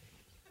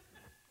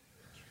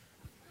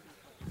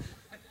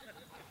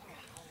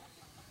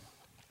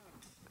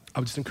 I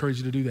would just encourage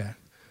you to do that.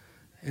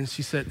 And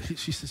she said,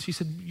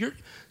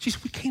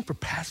 we came for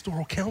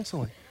pastoral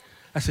counseling.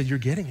 I said, you're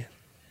getting it.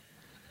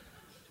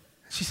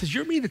 She says,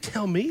 you're me to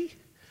tell me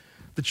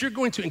that you're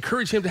going to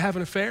encourage him to have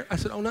an affair? I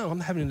said, oh no, I'm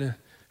not having to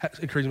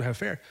encourage him to have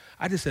an affair.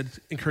 I just said,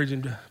 encourage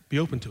him to be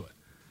open to it.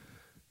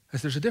 I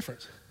said, there's a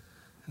difference.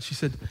 And she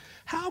said,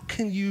 how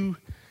can you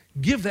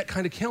give that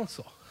kind of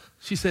counsel?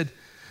 She said,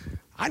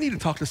 I need to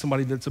talk to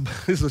somebody that's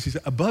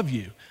above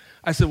you.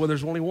 I said, well,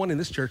 there's only one in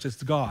this church,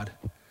 it's God,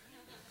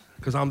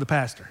 because I'm the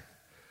pastor,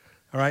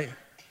 all right?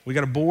 We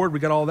got a board, we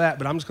got all that,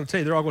 but I'm just going to tell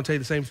you, they're all going to tell you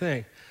the same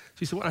thing.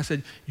 She said, well, I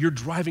said, you're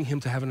driving him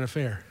to have an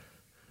affair.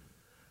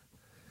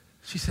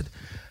 She said,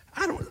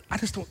 I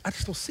just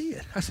don't see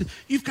it. I said,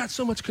 you've got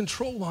so much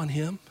control on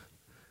him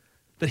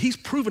that he's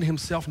proven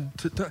himself and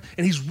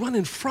he's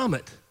running from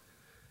it.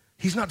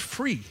 He's not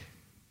free.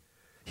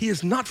 He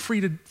is not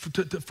free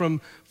from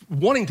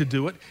wanting to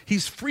do it.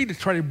 He's free to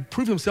try to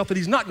prove himself that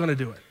he's not going to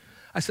do it.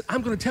 I said,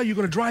 I'm going to tell you, you're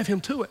going to drive him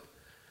to it.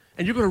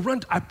 And you're going to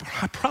run. I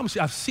promise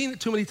you, I've seen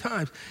it too many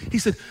times. He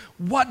said,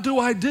 what do?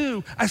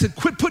 I said,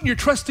 quit putting your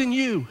trust in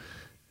you.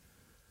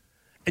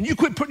 And you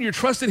quit putting your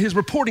trust in his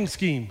reporting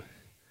scheme.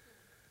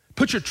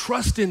 Put your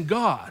trust in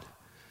God.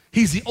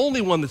 He's the only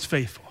one that's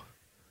faithful.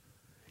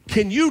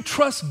 Can you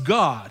trust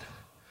God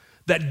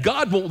that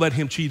God won't let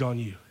him cheat on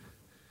you?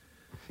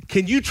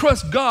 Can you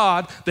trust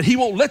God that he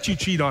won't let you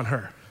cheat on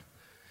her?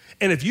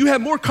 And if you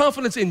have more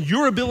confidence in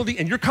your ability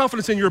and your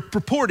confidence in your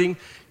reporting,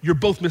 you're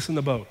both missing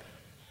the boat.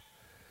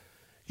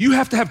 You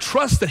have to have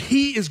trust that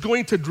he is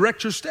going to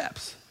direct your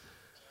steps.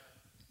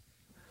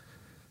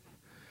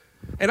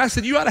 And I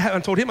said, I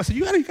told him,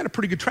 you got a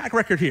pretty good track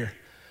record here.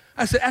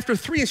 I said, after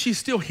 3 and she's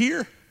still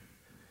here?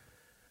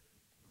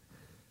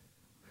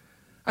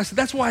 I said,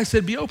 that's why I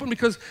said be open,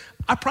 because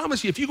I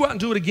promise you, if you go out and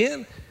do it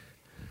again,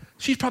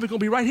 she's probably going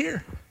to be right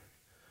here.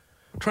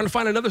 trying to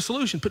find another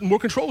solution, putting more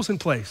controls in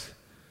place.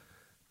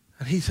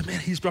 And he said, man,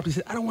 he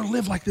said, I don't want to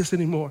live like this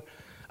anymore.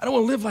 I don't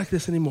want to live like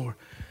this anymore.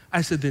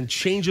 I said, then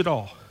change it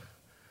all.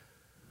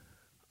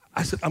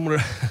 I said, I'm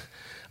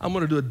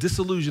gonna do a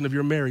dissolution of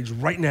your marriage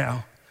right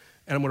now,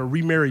 and I'm gonna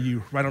remarry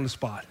you right on the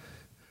spot.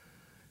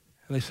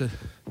 And they said,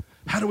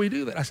 how do we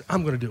do that? I said,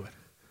 I'm gonna do it.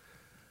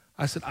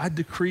 I said, I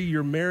decree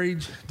your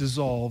marriage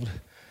dissolved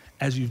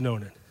as you've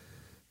known it.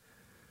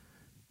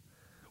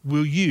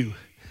 Will you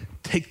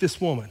take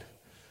this woman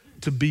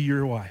to be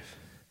your wife?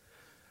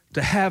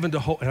 To have and to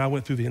hold, and I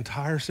went through the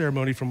entire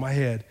ceremony from my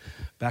head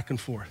back and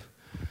forth.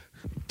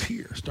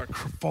 Tears start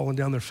falling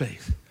down their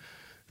face.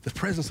 The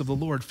presence of the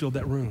Lord filled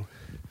that room.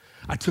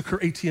 I took her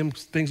ATM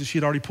things that she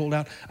had already pulled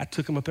out. I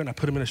took them up there and I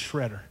put them in a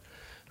shredder.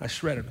 I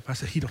shredded them. I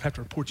said, he don't have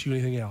to report you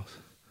anything else.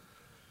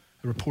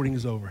 The reporting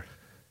is over.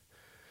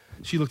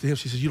 She looked at him.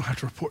 She says, you don't have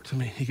to report to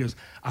me. He goes,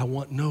 I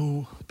want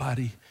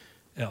nobody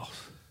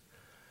else.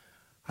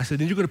 I said,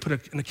 then you're going to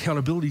put an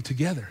accountability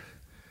together.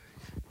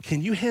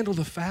 Can you handle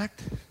the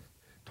fact,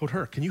 told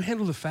her, can you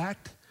handle the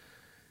fact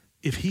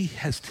if he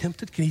has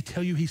tempted? Can he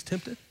tell you he's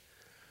tempted?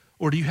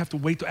 Or do you have to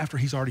wait till after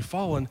he's already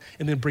fallen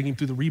and then bring him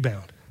through the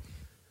rebound?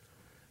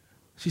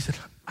 She said,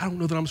 I don't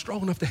know that I'm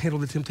strong enough to handle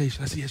the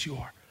temptation. I said, yes, you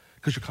are,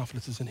 because your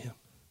confidence is in him.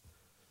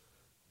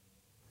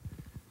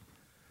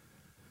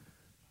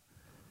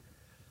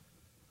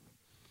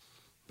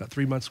 About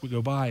 3 months would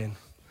go by, and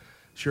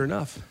sure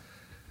enough,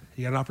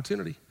 he got an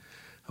opportunity.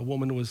 A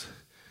woman was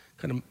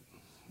kind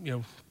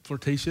of,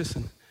 flirtatious,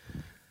 and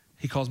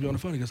he calls me on the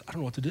phone. He goes, I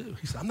don't know what to do.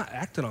 He said, I'm not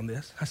acting on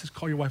this. I said,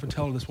 call your wife and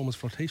tell her this woman's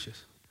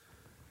flirtatious.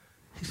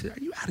 He said, are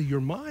you out of your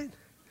mind?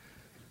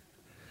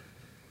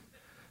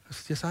 I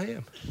said, yes, I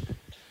am.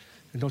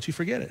 And don't you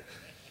forget it.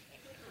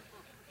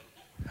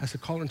 I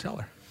said, call her and tell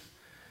her.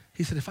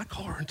 He said, if I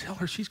call her and tell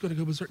her, she's going to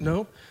go berserk.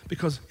 No,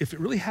 because if it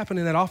really happened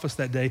in that office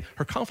that day,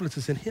 her confidence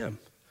is in him.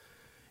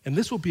 And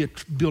this will be a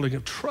building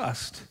of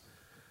trust,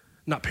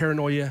 not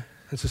paranoia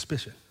and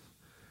suspicion.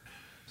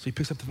 So he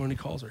picks up the phone and he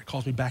calls her. He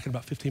calls me back, and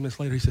about 15 minutes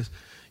later, he says,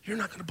 you're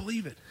not going to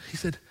believe it. He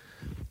said,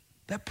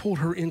 that pulled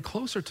her in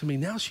closer to me.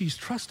 Now she's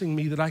trusting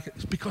me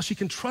because she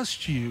can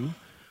trust you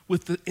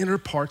with the inner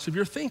parts of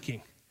your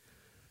thinking.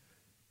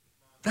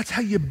 That's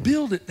how you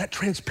build it, that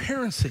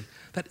transparency,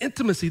 that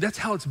intimacy. That's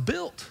how it's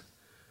built.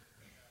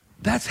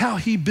 That's how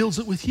he builds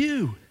it with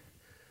you.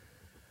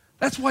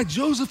 That's why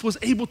Joseph was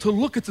able to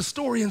look at the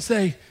story and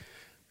say,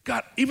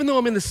 God, even though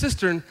I'm in the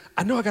cistern,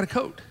 I know I got a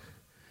coat.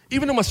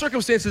 Even though my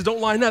circumstances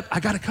don't line up, I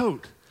got a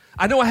coat.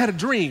 I know I had a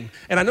dream,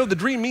 and I know the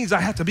dream means I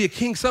have to be a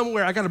king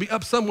somewhere. I got to be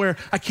up somewhere.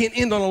 I can't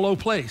end on a low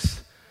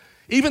place.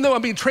 Even though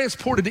I'm being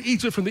transported to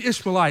Egypt from the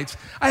Ishmaelites,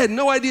 I had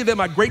no idea that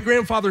my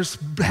great-grandfather's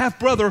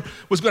half-brother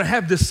was going to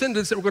have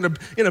descendants that were going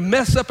to, in a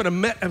mess up,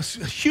 and a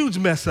huge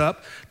mess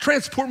up,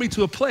 transport me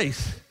to a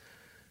place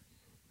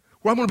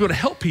where I'm going to be able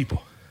to help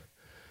people.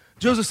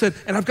 Joseph said,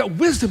 and I've got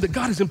wisdom that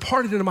God has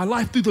imparted into my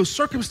life through those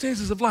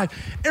circumstances of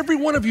life. Every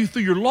one of you,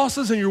 through your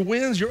losses and your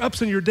wins, your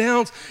ups and your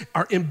downs,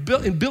 are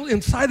built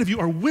inside of you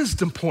are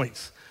wisdom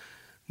points,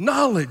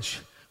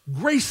 knowledge,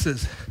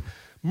 graces,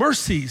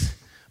 mercies,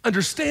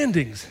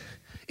 understandings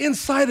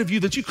inside of you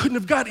that you couldn't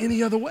have got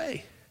any other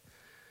way.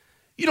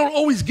 You don't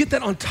always get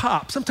that on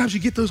top. Sometimes you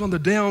get those on the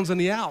downs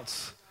and the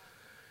outs.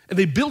 And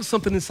they build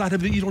something inside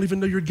of you that you don't even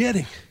know you're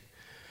getting.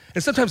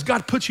 And sometimes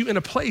God puts you in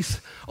a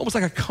place almost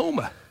like a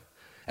coma,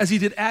 as he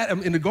did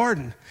Adam in the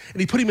garden, and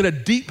he put him in a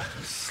deep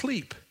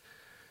sleep.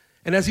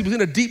 And as he was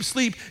in a deep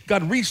sleep,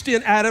 God reached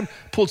in Adam,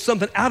 pulled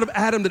something out of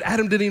Adam that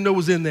Adam didn't even know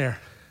was in there.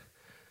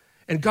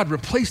 And God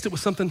replaced it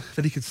with something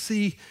that he could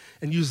see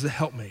and use as a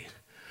helpmate.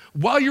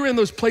 While you're in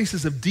those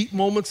places of deep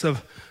moments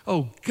of,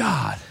 oh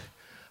God,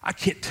 I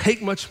can't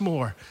take much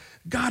more,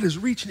 God is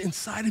reaching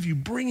inside of you,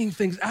 bringing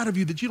things out of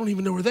you that you don't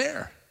even know are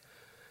there.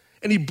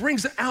 And he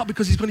brings it out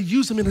because he's going to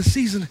use them in a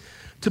season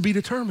to be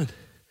determined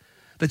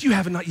that you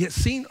haven't not yet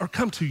seen or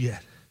come to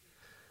yet.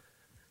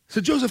 So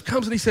Joseph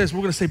comes and he says,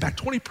 we're going to say back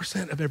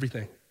 20% of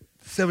everything.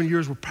 7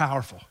 years were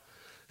powerful.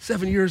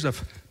 7 years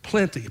of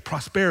plenty,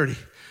 prosperity.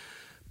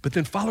 But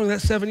then following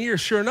that 7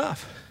 years, sure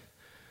enough,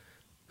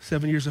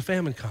 7 years of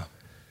famine come.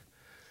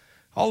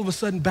 All of a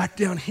sudden, back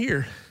down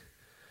here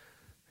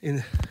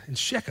in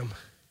Shechem,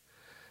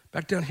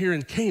 back down here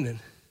in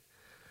Canaan,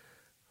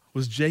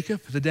 was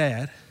Jacob, the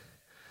dad,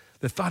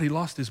 that thought he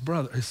lost his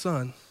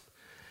son,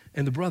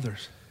 and the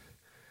brothers.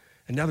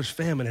 And now there's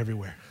famine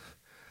everywhere.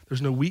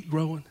 There's no wheat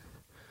growing.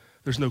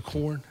 There's no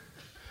corn.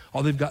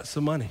 All they've got is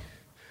some money.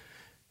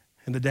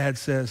 And the dad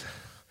says,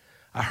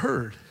 I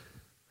heard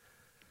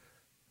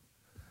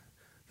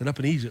that up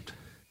in Egypt,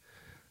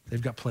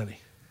 they've got plenty.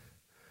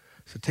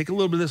 So take a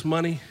little bit of this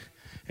money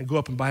and go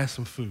up and buy us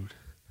some food.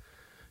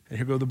 And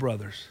here go the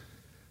brothers,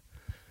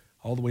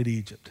 all the way to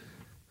Egypt.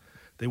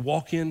 They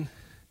walk in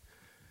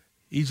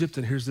Egypt,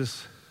 and here's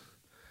this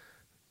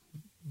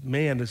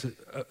man that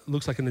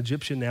looks like an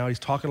Egyptian now. He's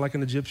talking like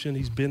an Egyptian.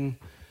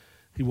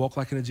 He walked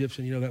like an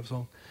Egyptian. You know that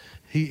song?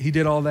 He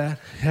did all that,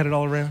 had it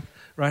all around,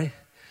 right?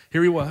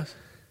 Here he was.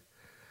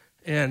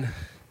 And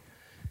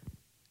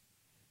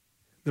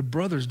the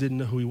brothers didn't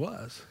know who he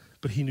was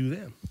but he knew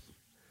them.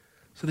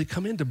 So they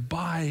come in to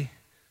buy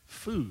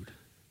food.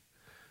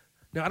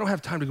 Now, I don't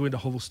have time to go into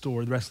the whole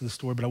story, the rest of the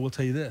story, but I will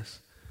tell you this.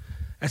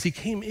 As he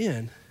came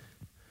in,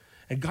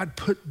 and God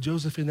put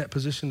Joseph in that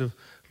position of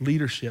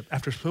leadership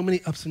after so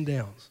many ups and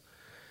downs,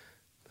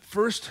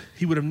 first,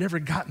 he would have never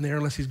gotten there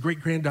unless his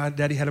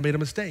great-granddaddy had made a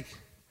mistake.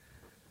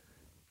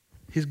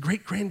 His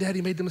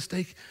great-granddaddy made the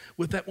mistake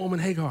with that woman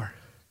Hagar.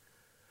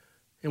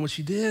 And when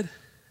she did,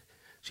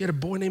 she had a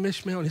boy named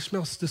Ishmael, and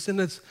Ishmael's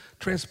descendants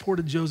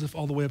transported Joseph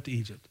all the way up to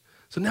Egypt.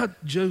 So now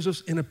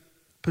Joseph's in a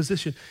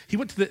position. He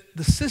went to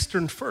the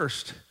cistern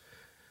first,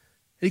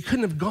 and he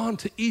couldn't have gone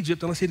to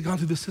Egypt unless he had gone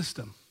through the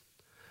system.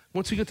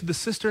 Once he got to the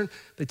cistern,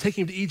 they take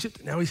him to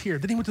Egypt, now he's here.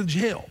 Then he went to the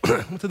jail,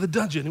 went to the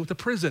dungeon, he went to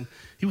prison.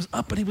 He was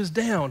up and he was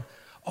down.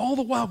 All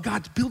the while,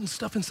 God's building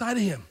stuff inside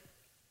of him.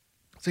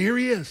 So here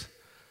he is,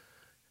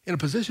 in a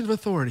position of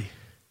authority.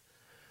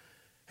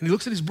 And he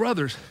looks at his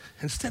brothers,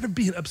 instead of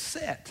being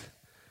upset,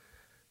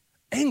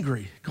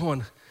 angry,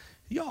 going,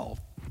 y'all,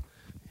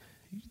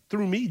 you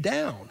threw me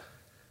down.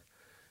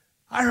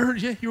 I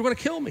heard you were gonna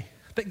kill me.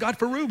 Thank God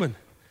for Reuben.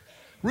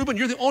 Reuben,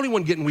 you're the only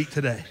one getting weak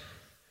today.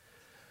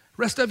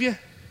 Rest of you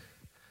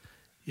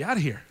out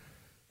of here.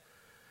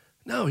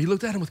 No, he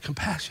looked at him with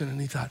compassion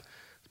and he thought,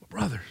 it's my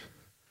brothers.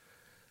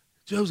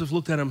 Joseph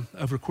looked at him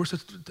over a course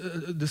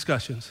of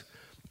discussions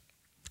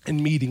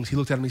and meetings. He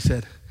looked at him and he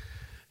said,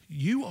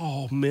 you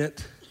all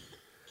meant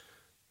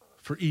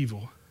for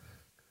evil.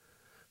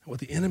 And what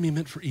the enemy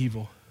meant for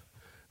evil,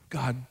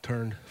 God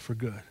turned for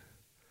good.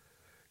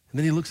 And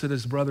then he looks at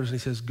his brothers and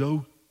he says,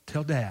 go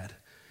tell Dad,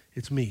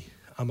 it's me,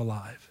 I'm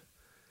alive.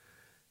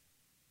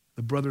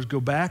 The brothers go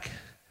back,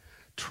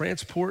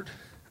 transport,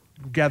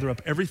 gather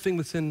up everything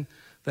that's in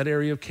that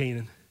area of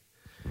Canaan.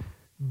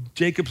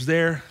 Jacob's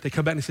there. They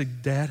come back and they say,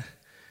 Dad,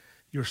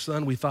 your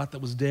son we thought that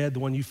was dead, the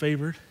one you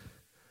favored,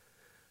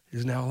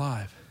 is now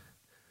alive.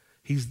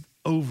 He's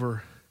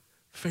over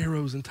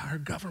Pharaoh's entire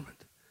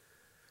government.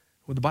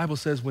 Well, the Bible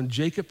says when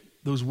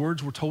those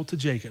words were told to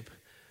Jacob,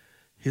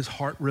 his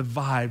heart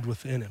revived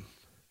within him.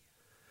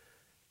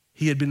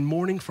 He had been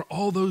mourning for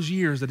all those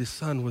years that his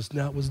son was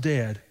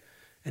dead,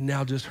 and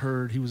now just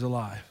heard he was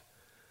alive.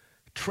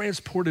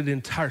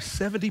 Transported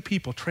 70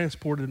 people,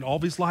 transported in all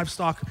of his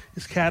livestock,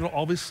 his cattle,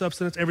 all of his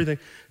substance, everything,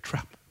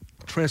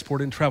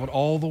 transported and traveled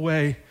all the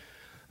way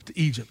to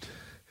Egypt.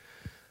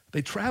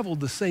 They traveled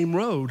the same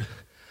road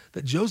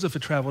that Joseph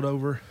had traveled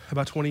over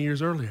about 20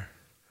 years earlier.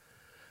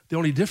 The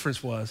only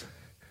difference was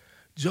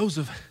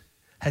Joseph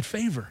had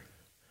favor.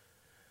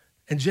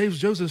 And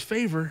Joseph's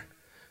favor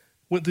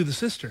went through the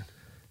cistern,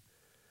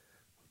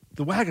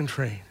 the wagon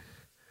train,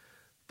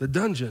 the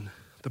dungeon,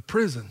 the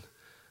prison,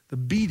 the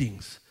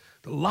beatings,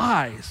 the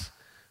lies,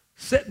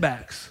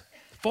 setbacks,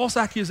 false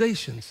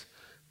accusations,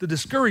 the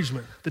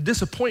discouragement, the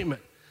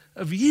disappointment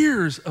of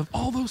years of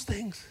all those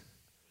things.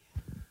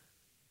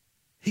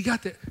 He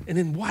got there. And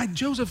then why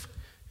Joseph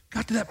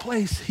got to that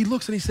place, he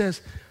looks and he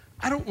says,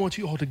 I don't want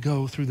you all to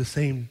go through the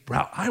same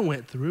route I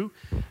went through.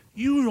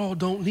 You all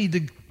don't need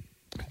to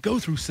go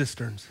through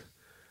cisterns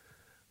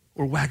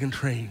or wagon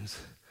trains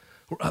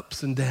or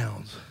ups and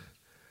downs.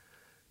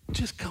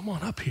 Just come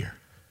on up here.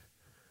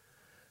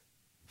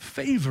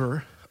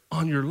 Favor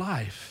on your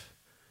life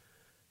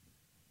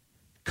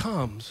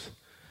comes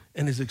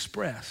and is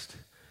expressed,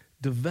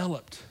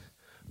 developed,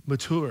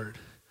 matured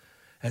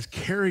as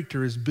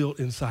character is built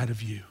inside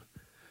of you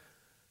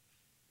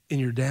in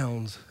your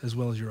downs as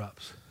well as your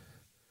ups.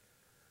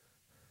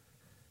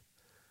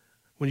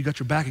 When you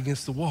got your back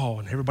against the wall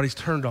and everybody's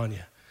turned on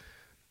you,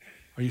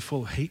 are you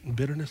full of hate and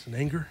bitterness and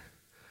anger?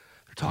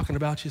 They're talking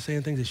about you,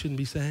 saying things they shouldn't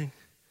be saying.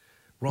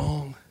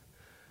 Wrong.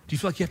 Do you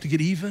feel like you have to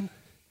get even?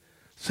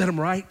 Set them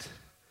right?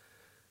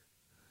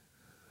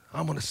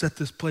 I'm going to set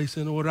this place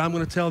in order. I'm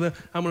going to tell them,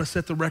 I'm going to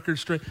set the record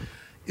straight.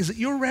 Is it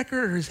your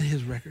record or is it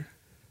his record?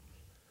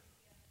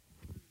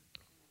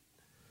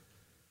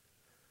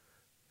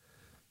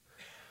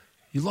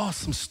 You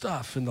lost some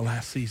stuff in the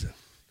last season.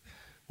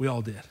 We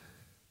all did.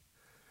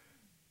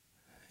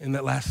 In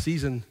that last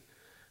season,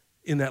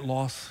 in that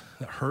loss,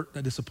 that hurt,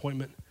 that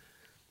disappointment,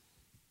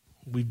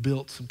 we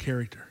built some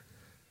character.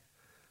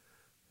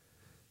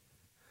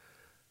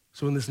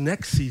 So in this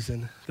next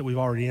season that we've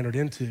already entered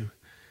into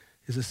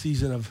is a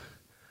season of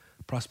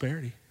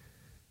prosperity,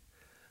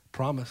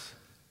 promise.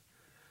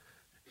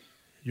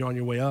 You're on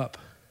your way up.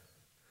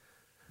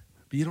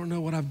 But you don't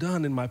know what I've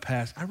done in my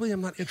past. I really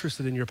am not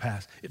interested in your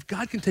past. If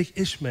God can take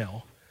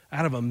Ishmael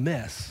out of a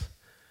mess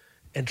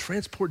and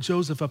transport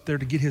Joseph up there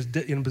to get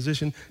in a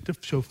position to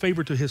show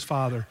favor to his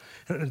father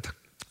and an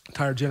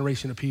entire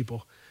generation of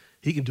people,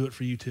 he can do it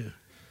for you too.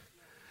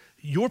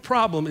 Your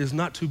problem is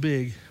not too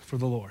big for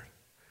the Lord.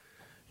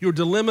 Your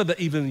dilemma that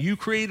even you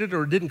created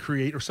or didn't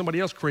create or somebody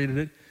else created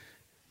it,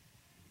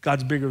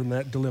 God's bigger than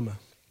that dilemma.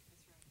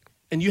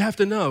 And you have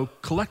to know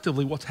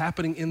collectively what's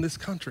happening in this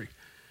country.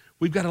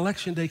 We've got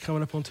election day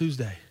coming up on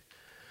Tuesday.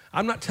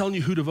 I'm not telling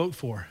you who to vote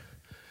for,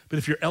 but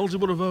if you're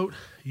eligible to vote,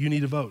 you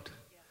need to vote.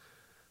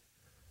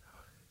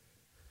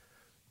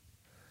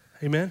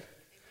 Amen?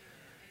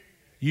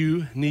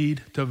 You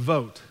need to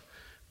vote.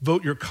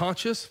 Vote your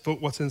conscience,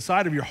 vote what's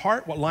inside of your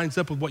heart, what lines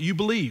up with what you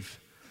believe.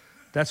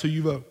 That's who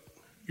you vote.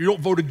 You don't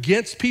vote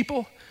against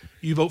people,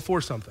 you vote for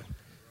something.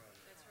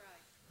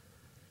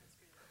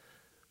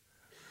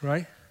 That's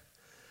Right?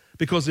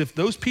 Because if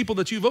those people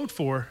that you vote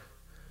for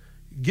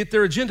get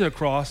their agenda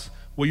across,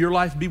 will your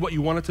life be what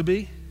you want it to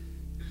be?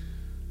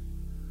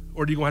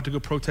 Or do you have to go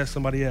protest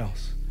somebody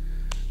else?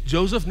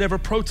 Joseph never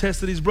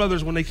protested his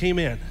brothers when they came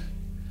in.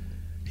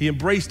 He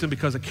embraced them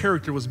because a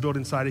character was built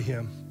inside of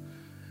him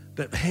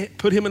that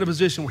put him in a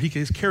position where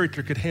his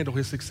character could handle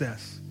his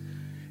success.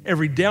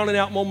 Every down and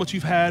out moment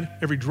you've had,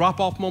 every drop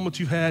off moment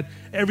you've had,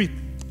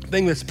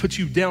 everything that's put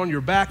you down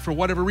your back for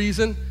whatever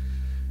reason,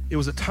 it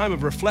was a time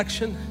of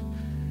reflection,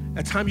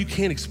 a time you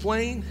can't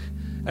explain,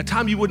 a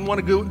time you wouldn't want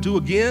to go do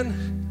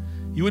again.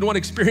 You wouldn't want to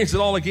experience it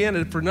all again,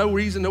 and for no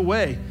reason, no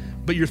way.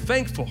 But you're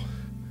thankful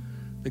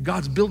that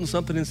God's building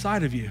something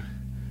inside of you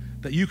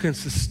that you can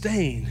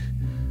sustain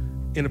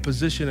in a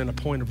position and a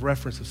point of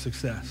reference of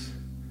success.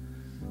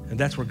 And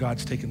that's where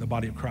God's taken the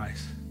body of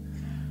Christ.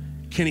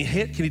 Can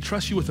he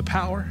trust you with the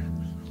power?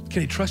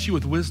 Can he trust you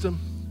with wisdom?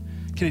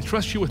 Can he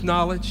trust you with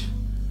knowledge?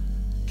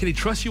 Can he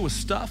trust you with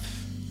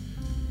stuff?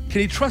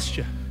 Can he trust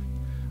you?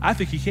 I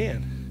think he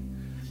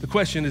can. The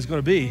question is going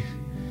to be,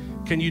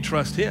 can you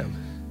trust him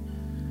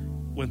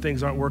when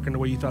things aren't working the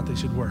way you thought they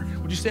should work?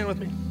 Would you stand with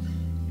me?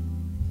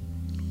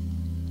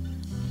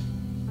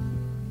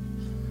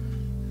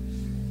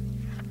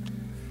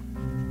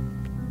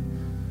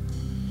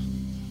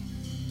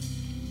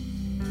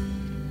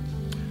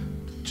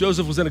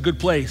 Joseph was in a good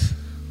place.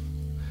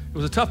 It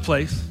was a tough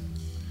place,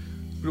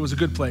 but it was a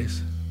good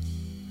place.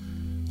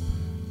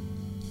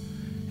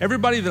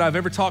 Everybody that I've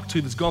ever talked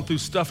to that's gone through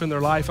stuff in their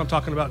life, I'm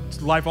talking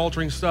about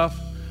life-altering stuff,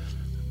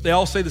 they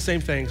all say the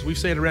same things. We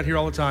say it around here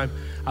all the time.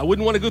 I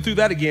wouldn't want to go through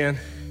that again,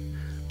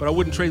 but I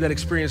wouldn't trade that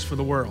experience for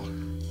the world.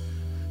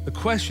 The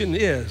question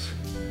is,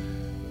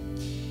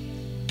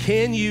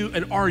 can you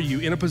and are you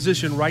in a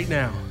position right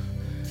now,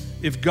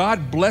 if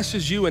God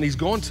blesses you, and he's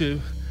going to,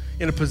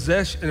 in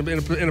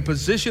a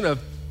position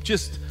of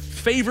just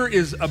favor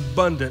is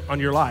abundant on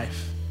your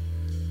life,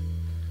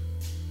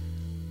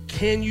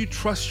 can you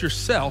trust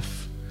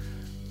yourself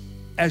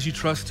as you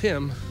trust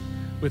him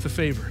with a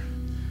favor?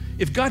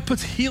 If God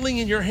puts healing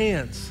in your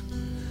hands,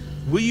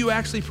 will you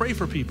actually pray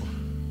for people?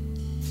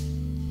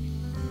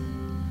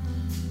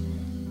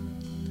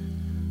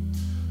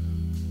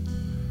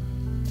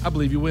 I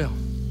believe you will.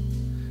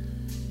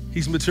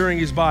 He's maturing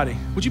his body.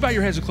 Would you bow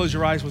your heads and close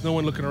your eyes with no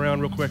one looking around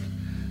real quick?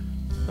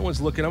 No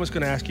one's looking. I'm just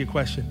going to ask you a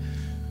question.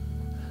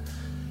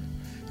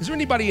 Is there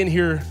anybody in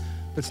here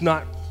that's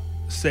not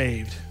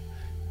saved?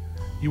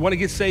 You want to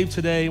get saved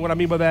today? What I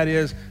mean by that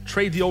is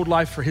trade the old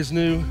life for his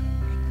new.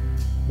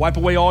 Wipe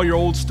away all your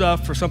old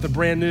stuff for something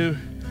brand new.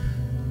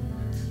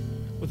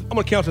 I'm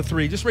going to count to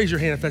 3. Just raise your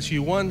hand if that's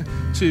you.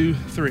 1, 2,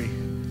 3.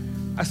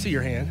 I see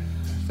your hand.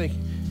 Thank you.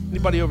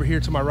 Anybody over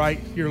here to my right,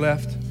 your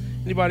left?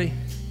 Anybody?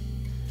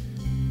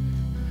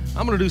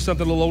 I'm going to do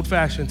something a little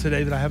old-fashioned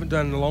today that I haven't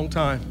done in a long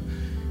time.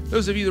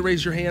 Those of you that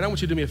raised your hand, I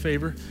want you to do me a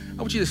favor.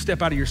 I want you to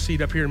step out of your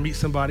seat up here and meet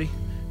somebody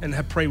and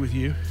pray with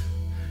you.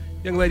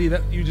 Young lady,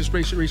 that you just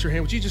raised your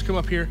hand. Would you just come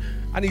up here?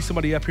 I need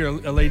somebody up here,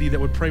 a lady that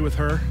would pray with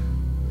her,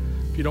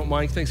 if you don't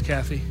mind. Thanks,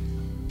 Kathy.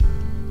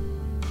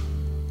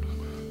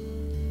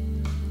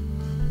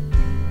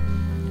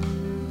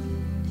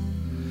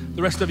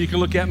 The rest of you can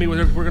look at me.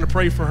 We're going to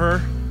pray for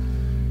her.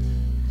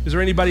 Is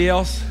there anybody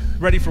else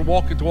ready to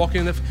walk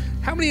in?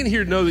 How many in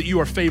here know that you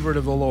are favored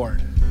of the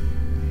Lord?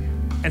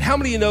 And how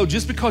many of you know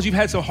just because you've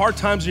had some hard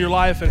times in your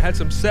life and had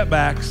some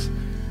setbacks,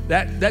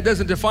 that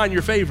doesn't define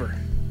your favor?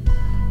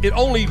 It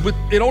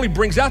only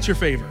brings out your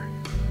favor.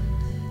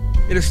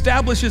 It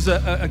establishes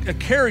a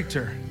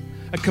character,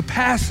 a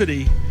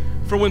capacity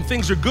for when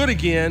things are good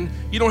again,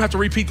 you don't have to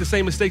repeat the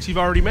same mistakes you've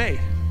already made.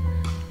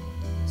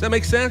 Does that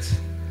make sense?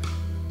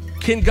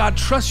 Can God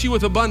trust you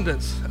with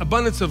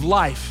abundance of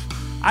life?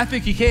 I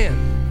think he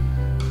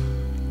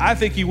can. I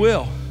think he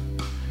will.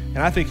 And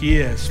I think he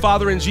is.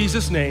 Father, in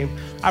Jesus' name,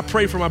 I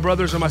pray for my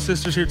brothers and my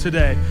sisters here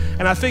today.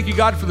 And I thank you,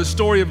 God, for the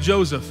story of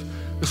Joseph.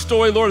 The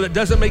story, Lord, that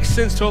doesn't make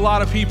sense to a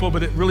lot of people,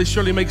 but it really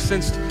surely makes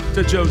sense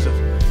to Joseph.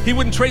 He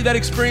wouldn't trade that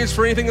experience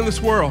for anything in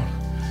this world.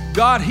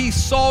 God, he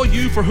saw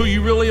you for who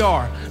you really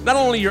are. Not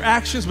only your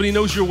actions, but he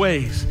knows your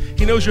ways.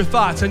 He knows your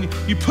thoughts. And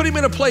you put him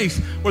in a place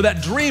where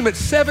that dream at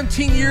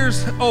 17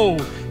 years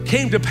old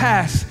came to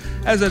pass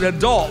as an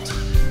adult.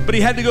 But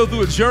he had to go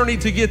through a journey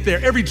to get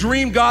there. Every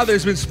dream, God, that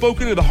has been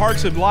spoken into the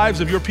hearts and lives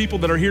of your people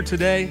that are here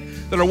today,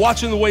 that are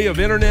watching the way of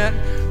internet,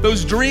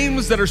 those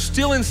dreams that are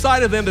still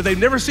inside of them that they've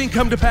never seen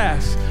come to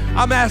pass,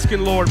 I'm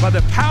asking, Lord, by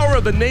the power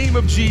of the name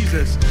of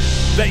Jesus,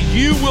 that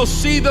you will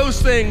see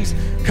those things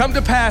come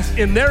to pass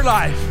in their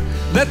life.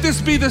 Let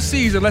this be the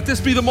season, let this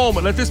be the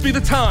moment, let this be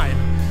the time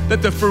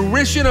that the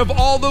fruition of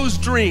all those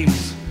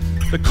dreams,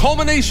 the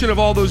culmination of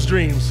all those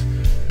dreams,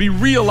 be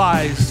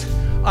realized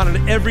on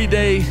an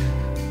everyday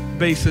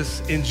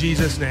basis in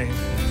Jesus' name.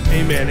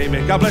 Amen,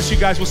 amen. God bless you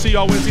guys. We'll see you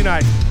all Wednesday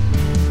night.